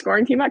was on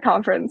scoring team at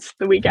conference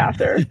the week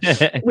after.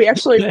 We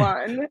actually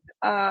won,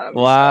 so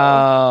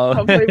Wow.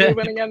 hopefully we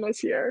win again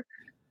this year.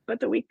 But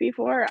the week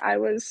before, I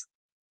was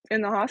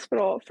in the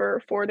hospital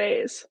for 4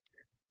 days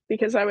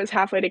because I was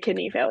halfway to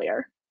kidney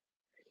failure.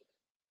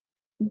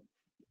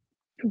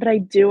 But I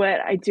do it.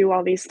 I do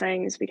all these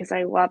things because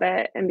I love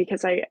it and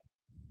because I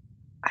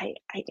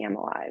am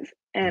alive.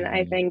 And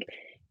I Mhm. think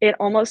it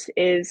almost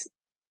is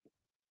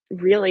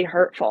really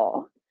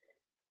hurtful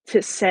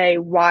to say,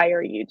 "Why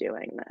are you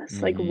doing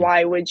this? Like, Mhm.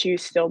 why would you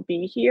still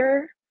be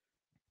here?"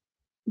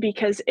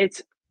 Because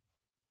it's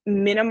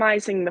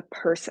minimizing the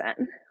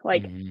person.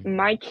 Like, Mhm.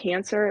 my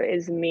cancer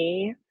is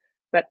me,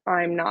 but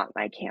I'm not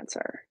my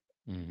cancer.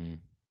 Mhm.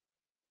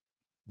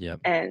 Yep.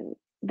 And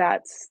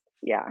that's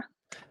yeah.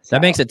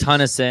 That makes So, a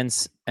ton of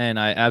sense, and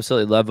I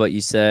absolutely love what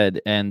you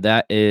said, and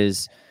that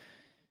is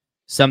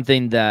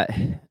something that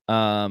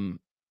um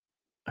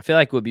I feel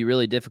like would be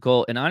really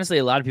difficult. And honestly,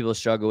 a lot of people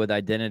struggle with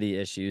identity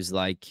issues,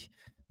 like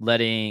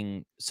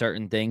letting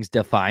certain things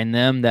define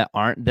them that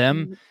aren't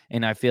them. mhm,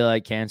 And I feel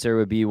like cancer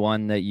would be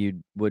one that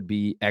you would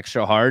be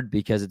extra hard,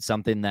 because it's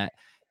something that,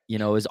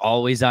 is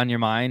always on your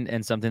mind,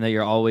 and something that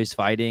you're always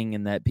fighting,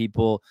 and that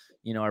people,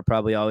 are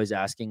probably always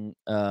asking,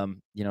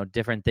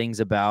 different things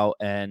about,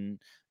 and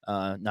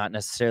not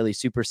necessarily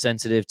super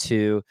sensitive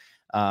to.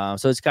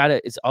 So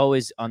it's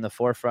always on the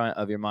forefront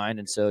of your mind.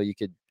 And so you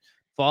could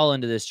fall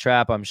into this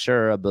trap, I'm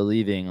sure, of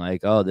believing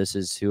like, oh, this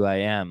is who I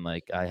am.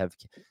 Like I have,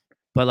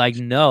 but like,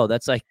 no,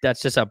 that's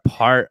just a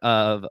part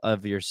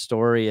of your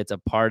story. It's a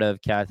part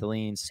of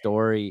Kathleen's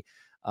story.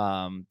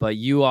 But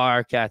you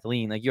are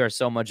Kathleen. Like, you are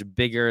so much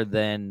bigger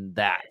than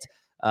that.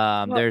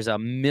 well, There's a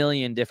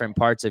million different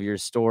parts of your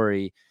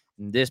story.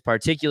 This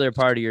particular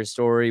part of your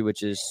story,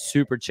 which is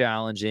super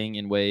challenging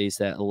in ways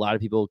that a lot of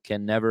people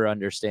can never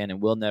understand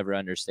and will never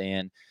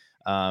understand,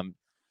 um,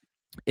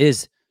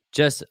 is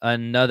just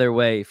another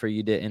way for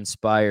you to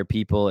inspire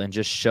people and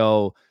just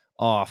show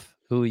off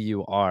who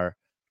you are.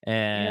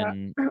 yeah.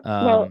 And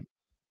Well,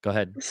 go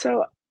ahead.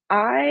 so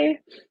I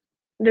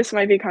this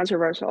might be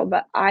controversial,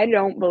 but I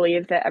don't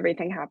believe that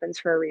everything happens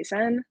for a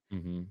reason.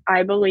 Mm-hmm.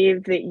 I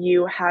believe that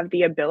you have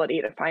the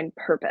ability to find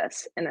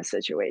purpose in a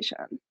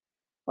situation.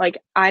 Like,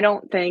 I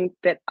don't think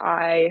that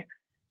I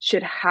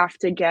should have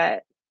to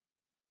get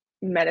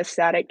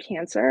metastatic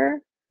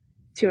cancer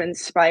to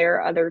inspire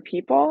other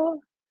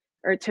people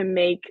or to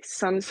make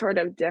some sort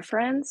of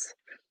difference,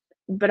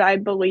 but I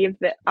believe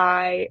that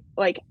I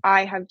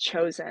have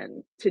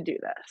chosen to do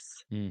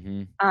this.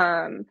 Mm-hmm.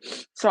 Um,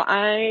 so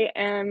I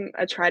am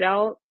a tried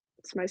out.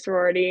 It's my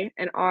sorority,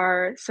 and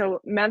our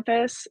so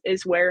Memphis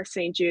is where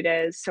St. Jude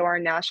is. So our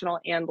national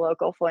and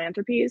local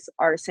philanthropies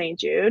are St.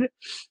 Jude.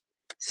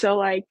 So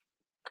like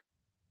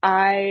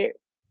I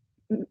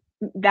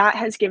that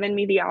has given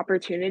me the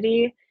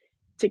opportunity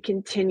to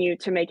continue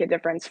to make a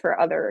difference for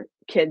other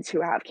kids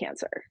who have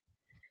cancer.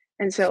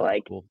 And so So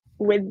like cool.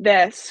 with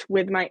this,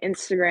 with my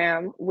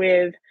Instagram,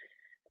 with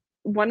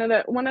one of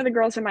the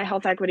girls in my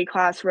health equity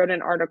class wrote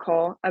an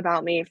article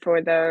about me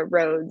for the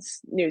Rhodes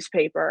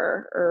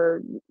newspaper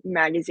or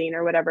magazine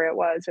or whatever it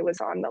was. It was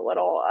on the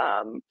little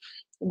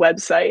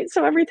website.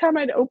 So every time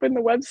I'd open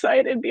the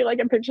website, it'd be like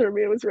a picture of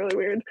me. It was really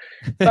weird.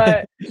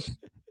 But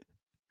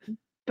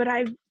but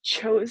I've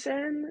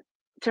chosen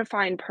to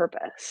find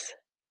purpose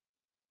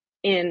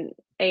in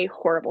a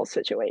horrible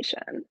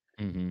situation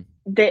Mm-hmm.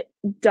 that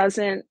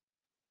doesn't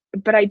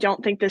but I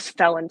don't think this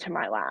fell into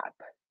my lap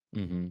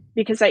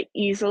because I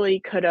easily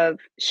could have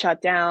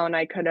shut down.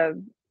 I could have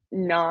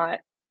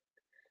not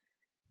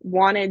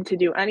wanted to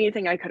do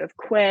anything. I could have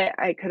quit.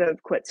 I could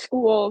have quit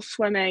school,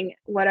 swimming,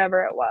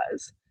 whatever it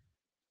was.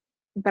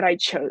 But I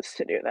chose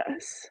to do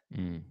this.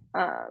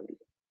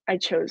 I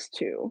chose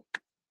to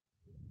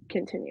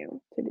continue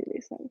to do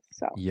these things.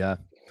 So yeah,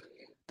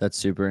 that's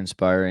super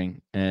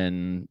inspiring.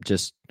 And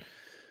just,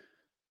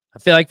 I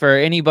feel like for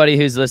anybody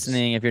who's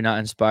listening, if you're not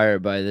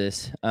inspired by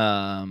this,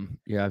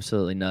 you're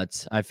absolutely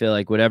nuts. I feel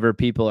like whatever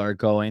people are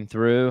going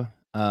through,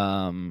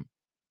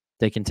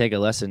 they can take a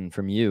lesson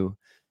from you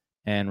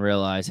and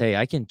realize, hey,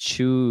 I can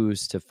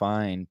choose to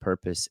find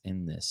purpose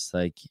in this.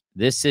 Like,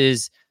 this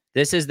is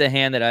the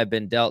hand that I've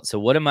been dealt. So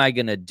what am I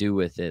going to do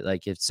with it?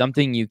 Like, if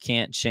something you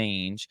can't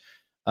change,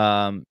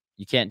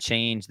 you can't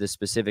change the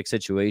specific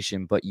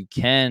situation, but you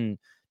can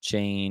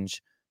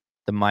change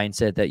the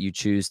mindset that you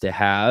choose to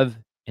have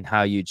and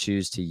how you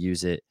choose to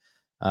use it.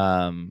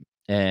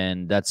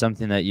 And that's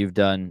something that you've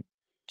done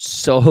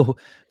so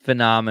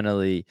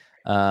phenomenally,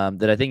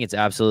 that I think it's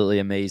absolutely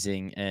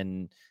amazing.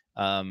 And,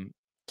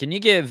 can you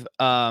give,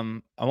 I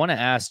want to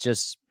ask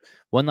just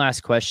one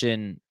last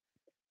question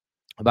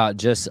about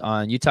just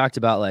on, you talked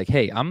about like,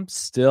 hey, I'm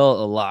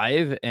still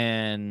alive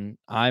and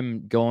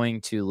I'm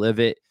going to live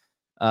it,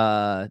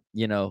 to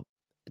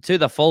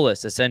the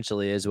fullest,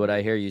 essentially, is what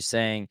I hear you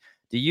saying.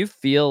 Do you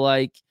feel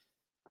like,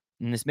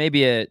 and this may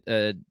be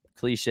a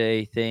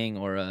cliche thing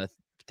or a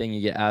thing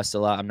you get asked a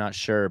lot, I'm not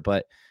sure,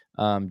 but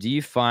do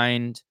you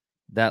find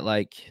that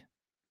like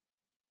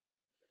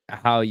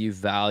how you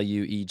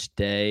value each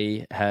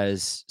day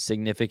has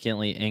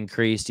significantly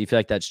increased? Do you feel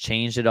like that's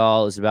changed at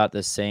all? Is it about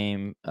the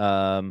same,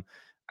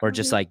 or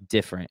just um, like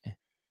different?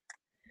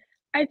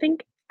 I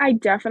think I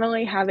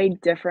definitely have a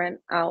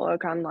different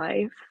outlook on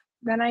life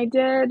than I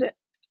did.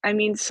 I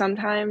mean,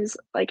 sometimes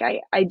like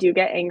I do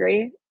get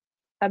angry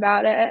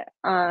about it.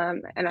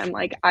 And I'm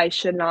like, I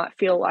should not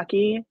feel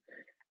lucky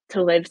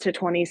to live to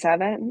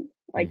 27.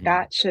 Like Mm-hmm.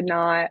 that should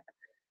not,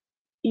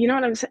 you know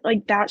what I'm saying?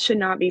 Like that should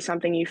not be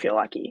something you feel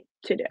lucky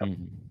to do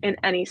Mm-hmm. in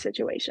any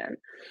situation.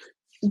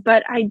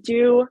 But I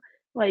do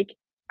like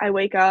I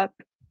wake up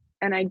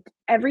and I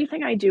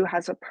everything I do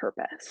has a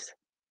purpose.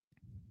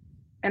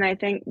 And I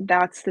think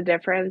that's the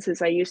difference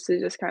is I used to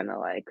just kind of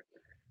like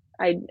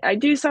I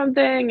do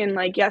something and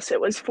like yes,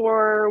 it was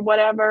for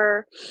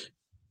whatever,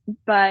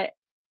 but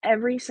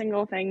every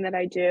single thing that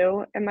I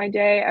do in my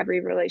day,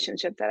 every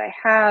relationship that I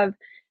have,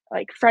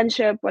 like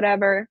friendship,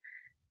 whatever,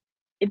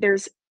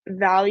 there's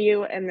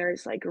value and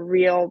there's like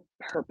real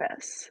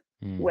purpose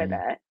with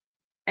Mm-hmm. it.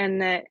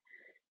 And that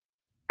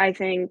I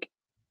think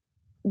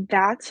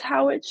that's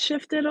how it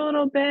shifted a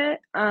little bit.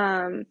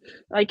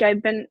 Like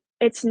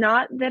it's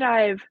not that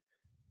I've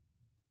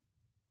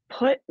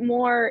put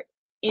more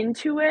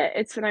into it,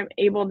 it's that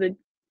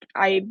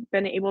I've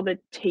been able to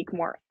take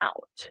more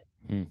out.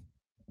 Mm.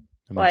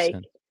 That makes Like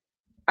sense.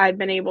 I've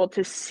been able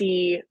to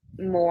see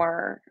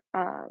more,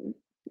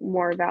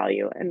 more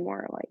value and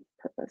more, like,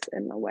 purpose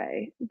in the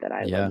way that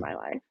I live Yeah. my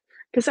life.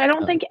 Because I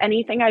don't Uh, think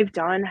anything I've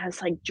done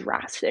has, like,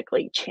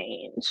 drastically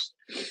changed.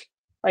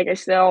 Like, I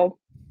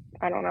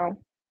don't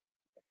know,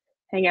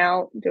 hang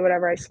out, do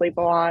whatever, I sleep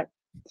a lot.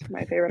 It's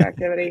my favorite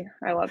activity.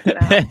 I love to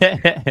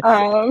nap.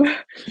 Um,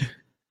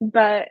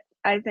 but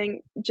I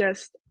think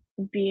just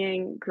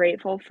being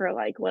grateful for,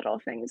 like, little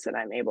things that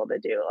I'm able to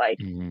do, like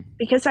mhm.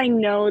 because I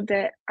know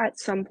that at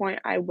some point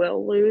I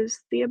will lose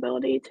the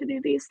ability to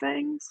do these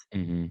things.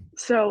 Mhm.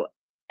 So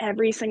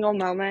every single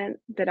moment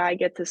that I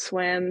get to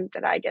swim,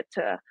 that I get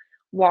to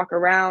walk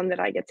around, that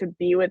I get to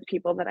be with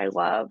people that I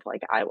love,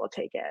 like, I will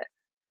take it.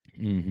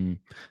 Mhm.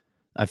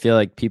 I feel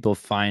like people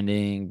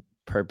finding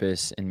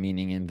purpose and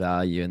meaning and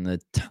value in the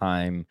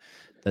time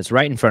that's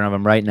right in front of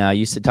them right now.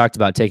 You said talked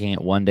about taking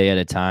it one day at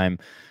a time.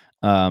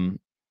 Um,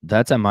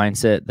 that's a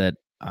mindset that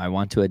I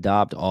want to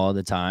adopt all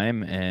the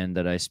time, and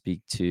that I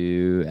speak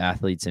to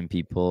athletes and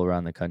people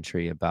around the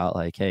country about.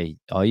 Like, hey,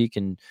 all you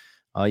can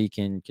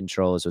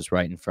control is what's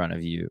right in front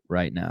of you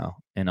right now.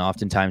 And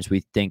oftentimes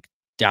we think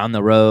down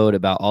the road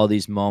about all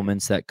these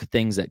moments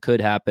things that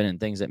could happen and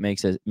things that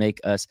make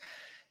us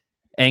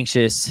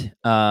anxious,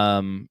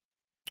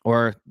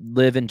 or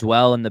live and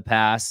dwell in the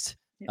past,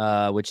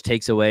 Yeah. which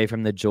takes away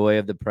from the joy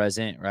of the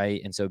present,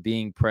 right? And so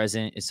being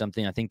present is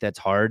something I think that's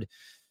hard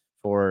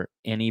for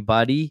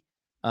anybody,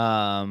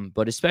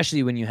 but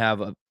especially when you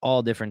have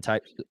all different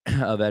types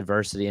of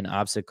adversity and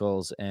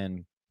obstacles.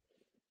 And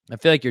I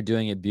feel like you're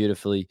doing it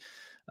beautifully,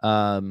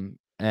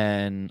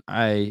 and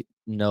I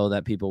know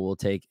that people will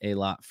take a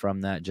lot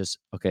from that. Just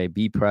okay,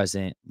 be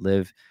present,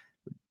 live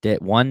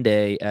one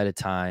day at a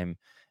time.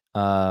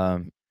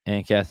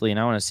 And Kathleen,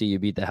 I want to see you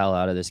beat the hell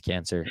out of this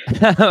cancer.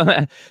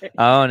 I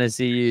want to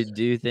see you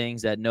do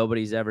things that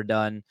nobody's ever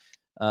done.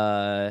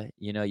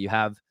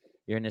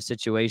 You're in a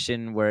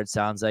situation where it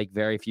sounds like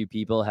very few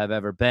people have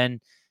ever been.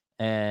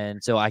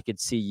 And so I could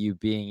see you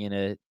being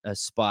in a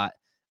spot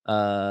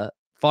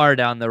far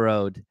down the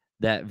road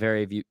that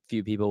very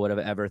few people would have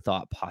ever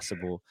thought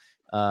possible.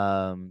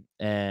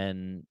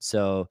 And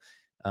so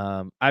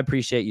I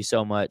appreciate you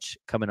so much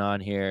coming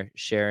on here,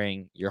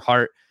 sharing your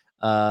heart,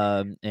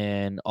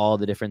 and all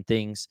the different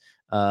things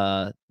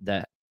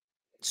that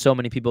so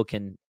many people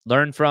can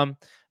learn from,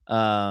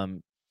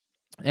 and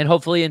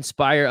hopefully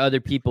inspire other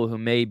people who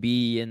may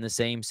be in the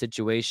same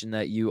situation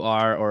that you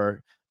are,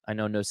 or I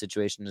know no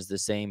situation is the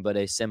same, but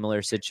a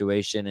similar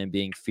situation, and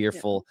being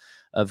fearful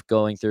of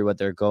going through what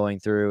they're going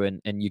through.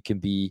 And you can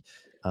be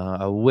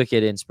a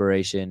wicked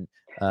inspiration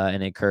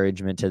and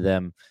encouragement to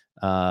them,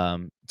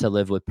 to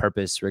live with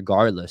purpose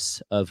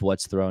regardless of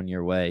what's thrown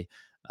your way.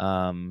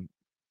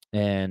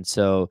 And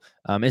so,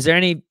 is there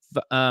any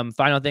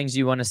final things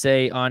you want to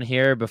say on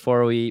here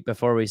before we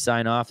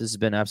sign off? This has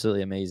been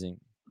absolutely amazing.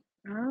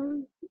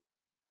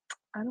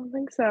 I don't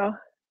think so.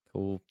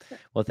 Cool.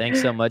 Well,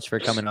 thanks so much for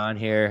coming on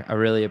here. I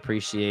really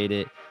appreciate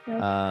it.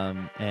 Yep.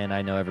 And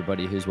I know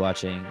everybody who's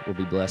watching will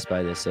be blessed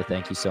by this. So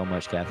thank you so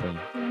much, Kathleen.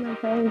 No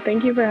problem.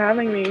 Thank you for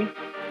having me.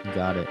 You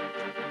got it.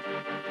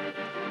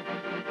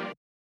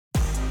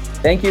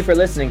 Thank you for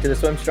listening to the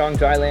Swim Strong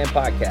Dryland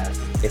podcast.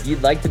 If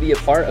you'd like to be a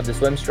part of the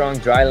Swim Strong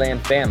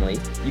Dryland family,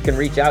 you can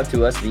reach out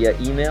to us via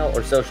email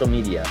or social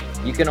media.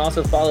 You can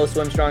also follow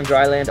Swim Strong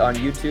Dryland on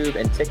YouTube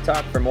and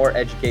TikTok for more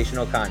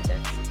educational content.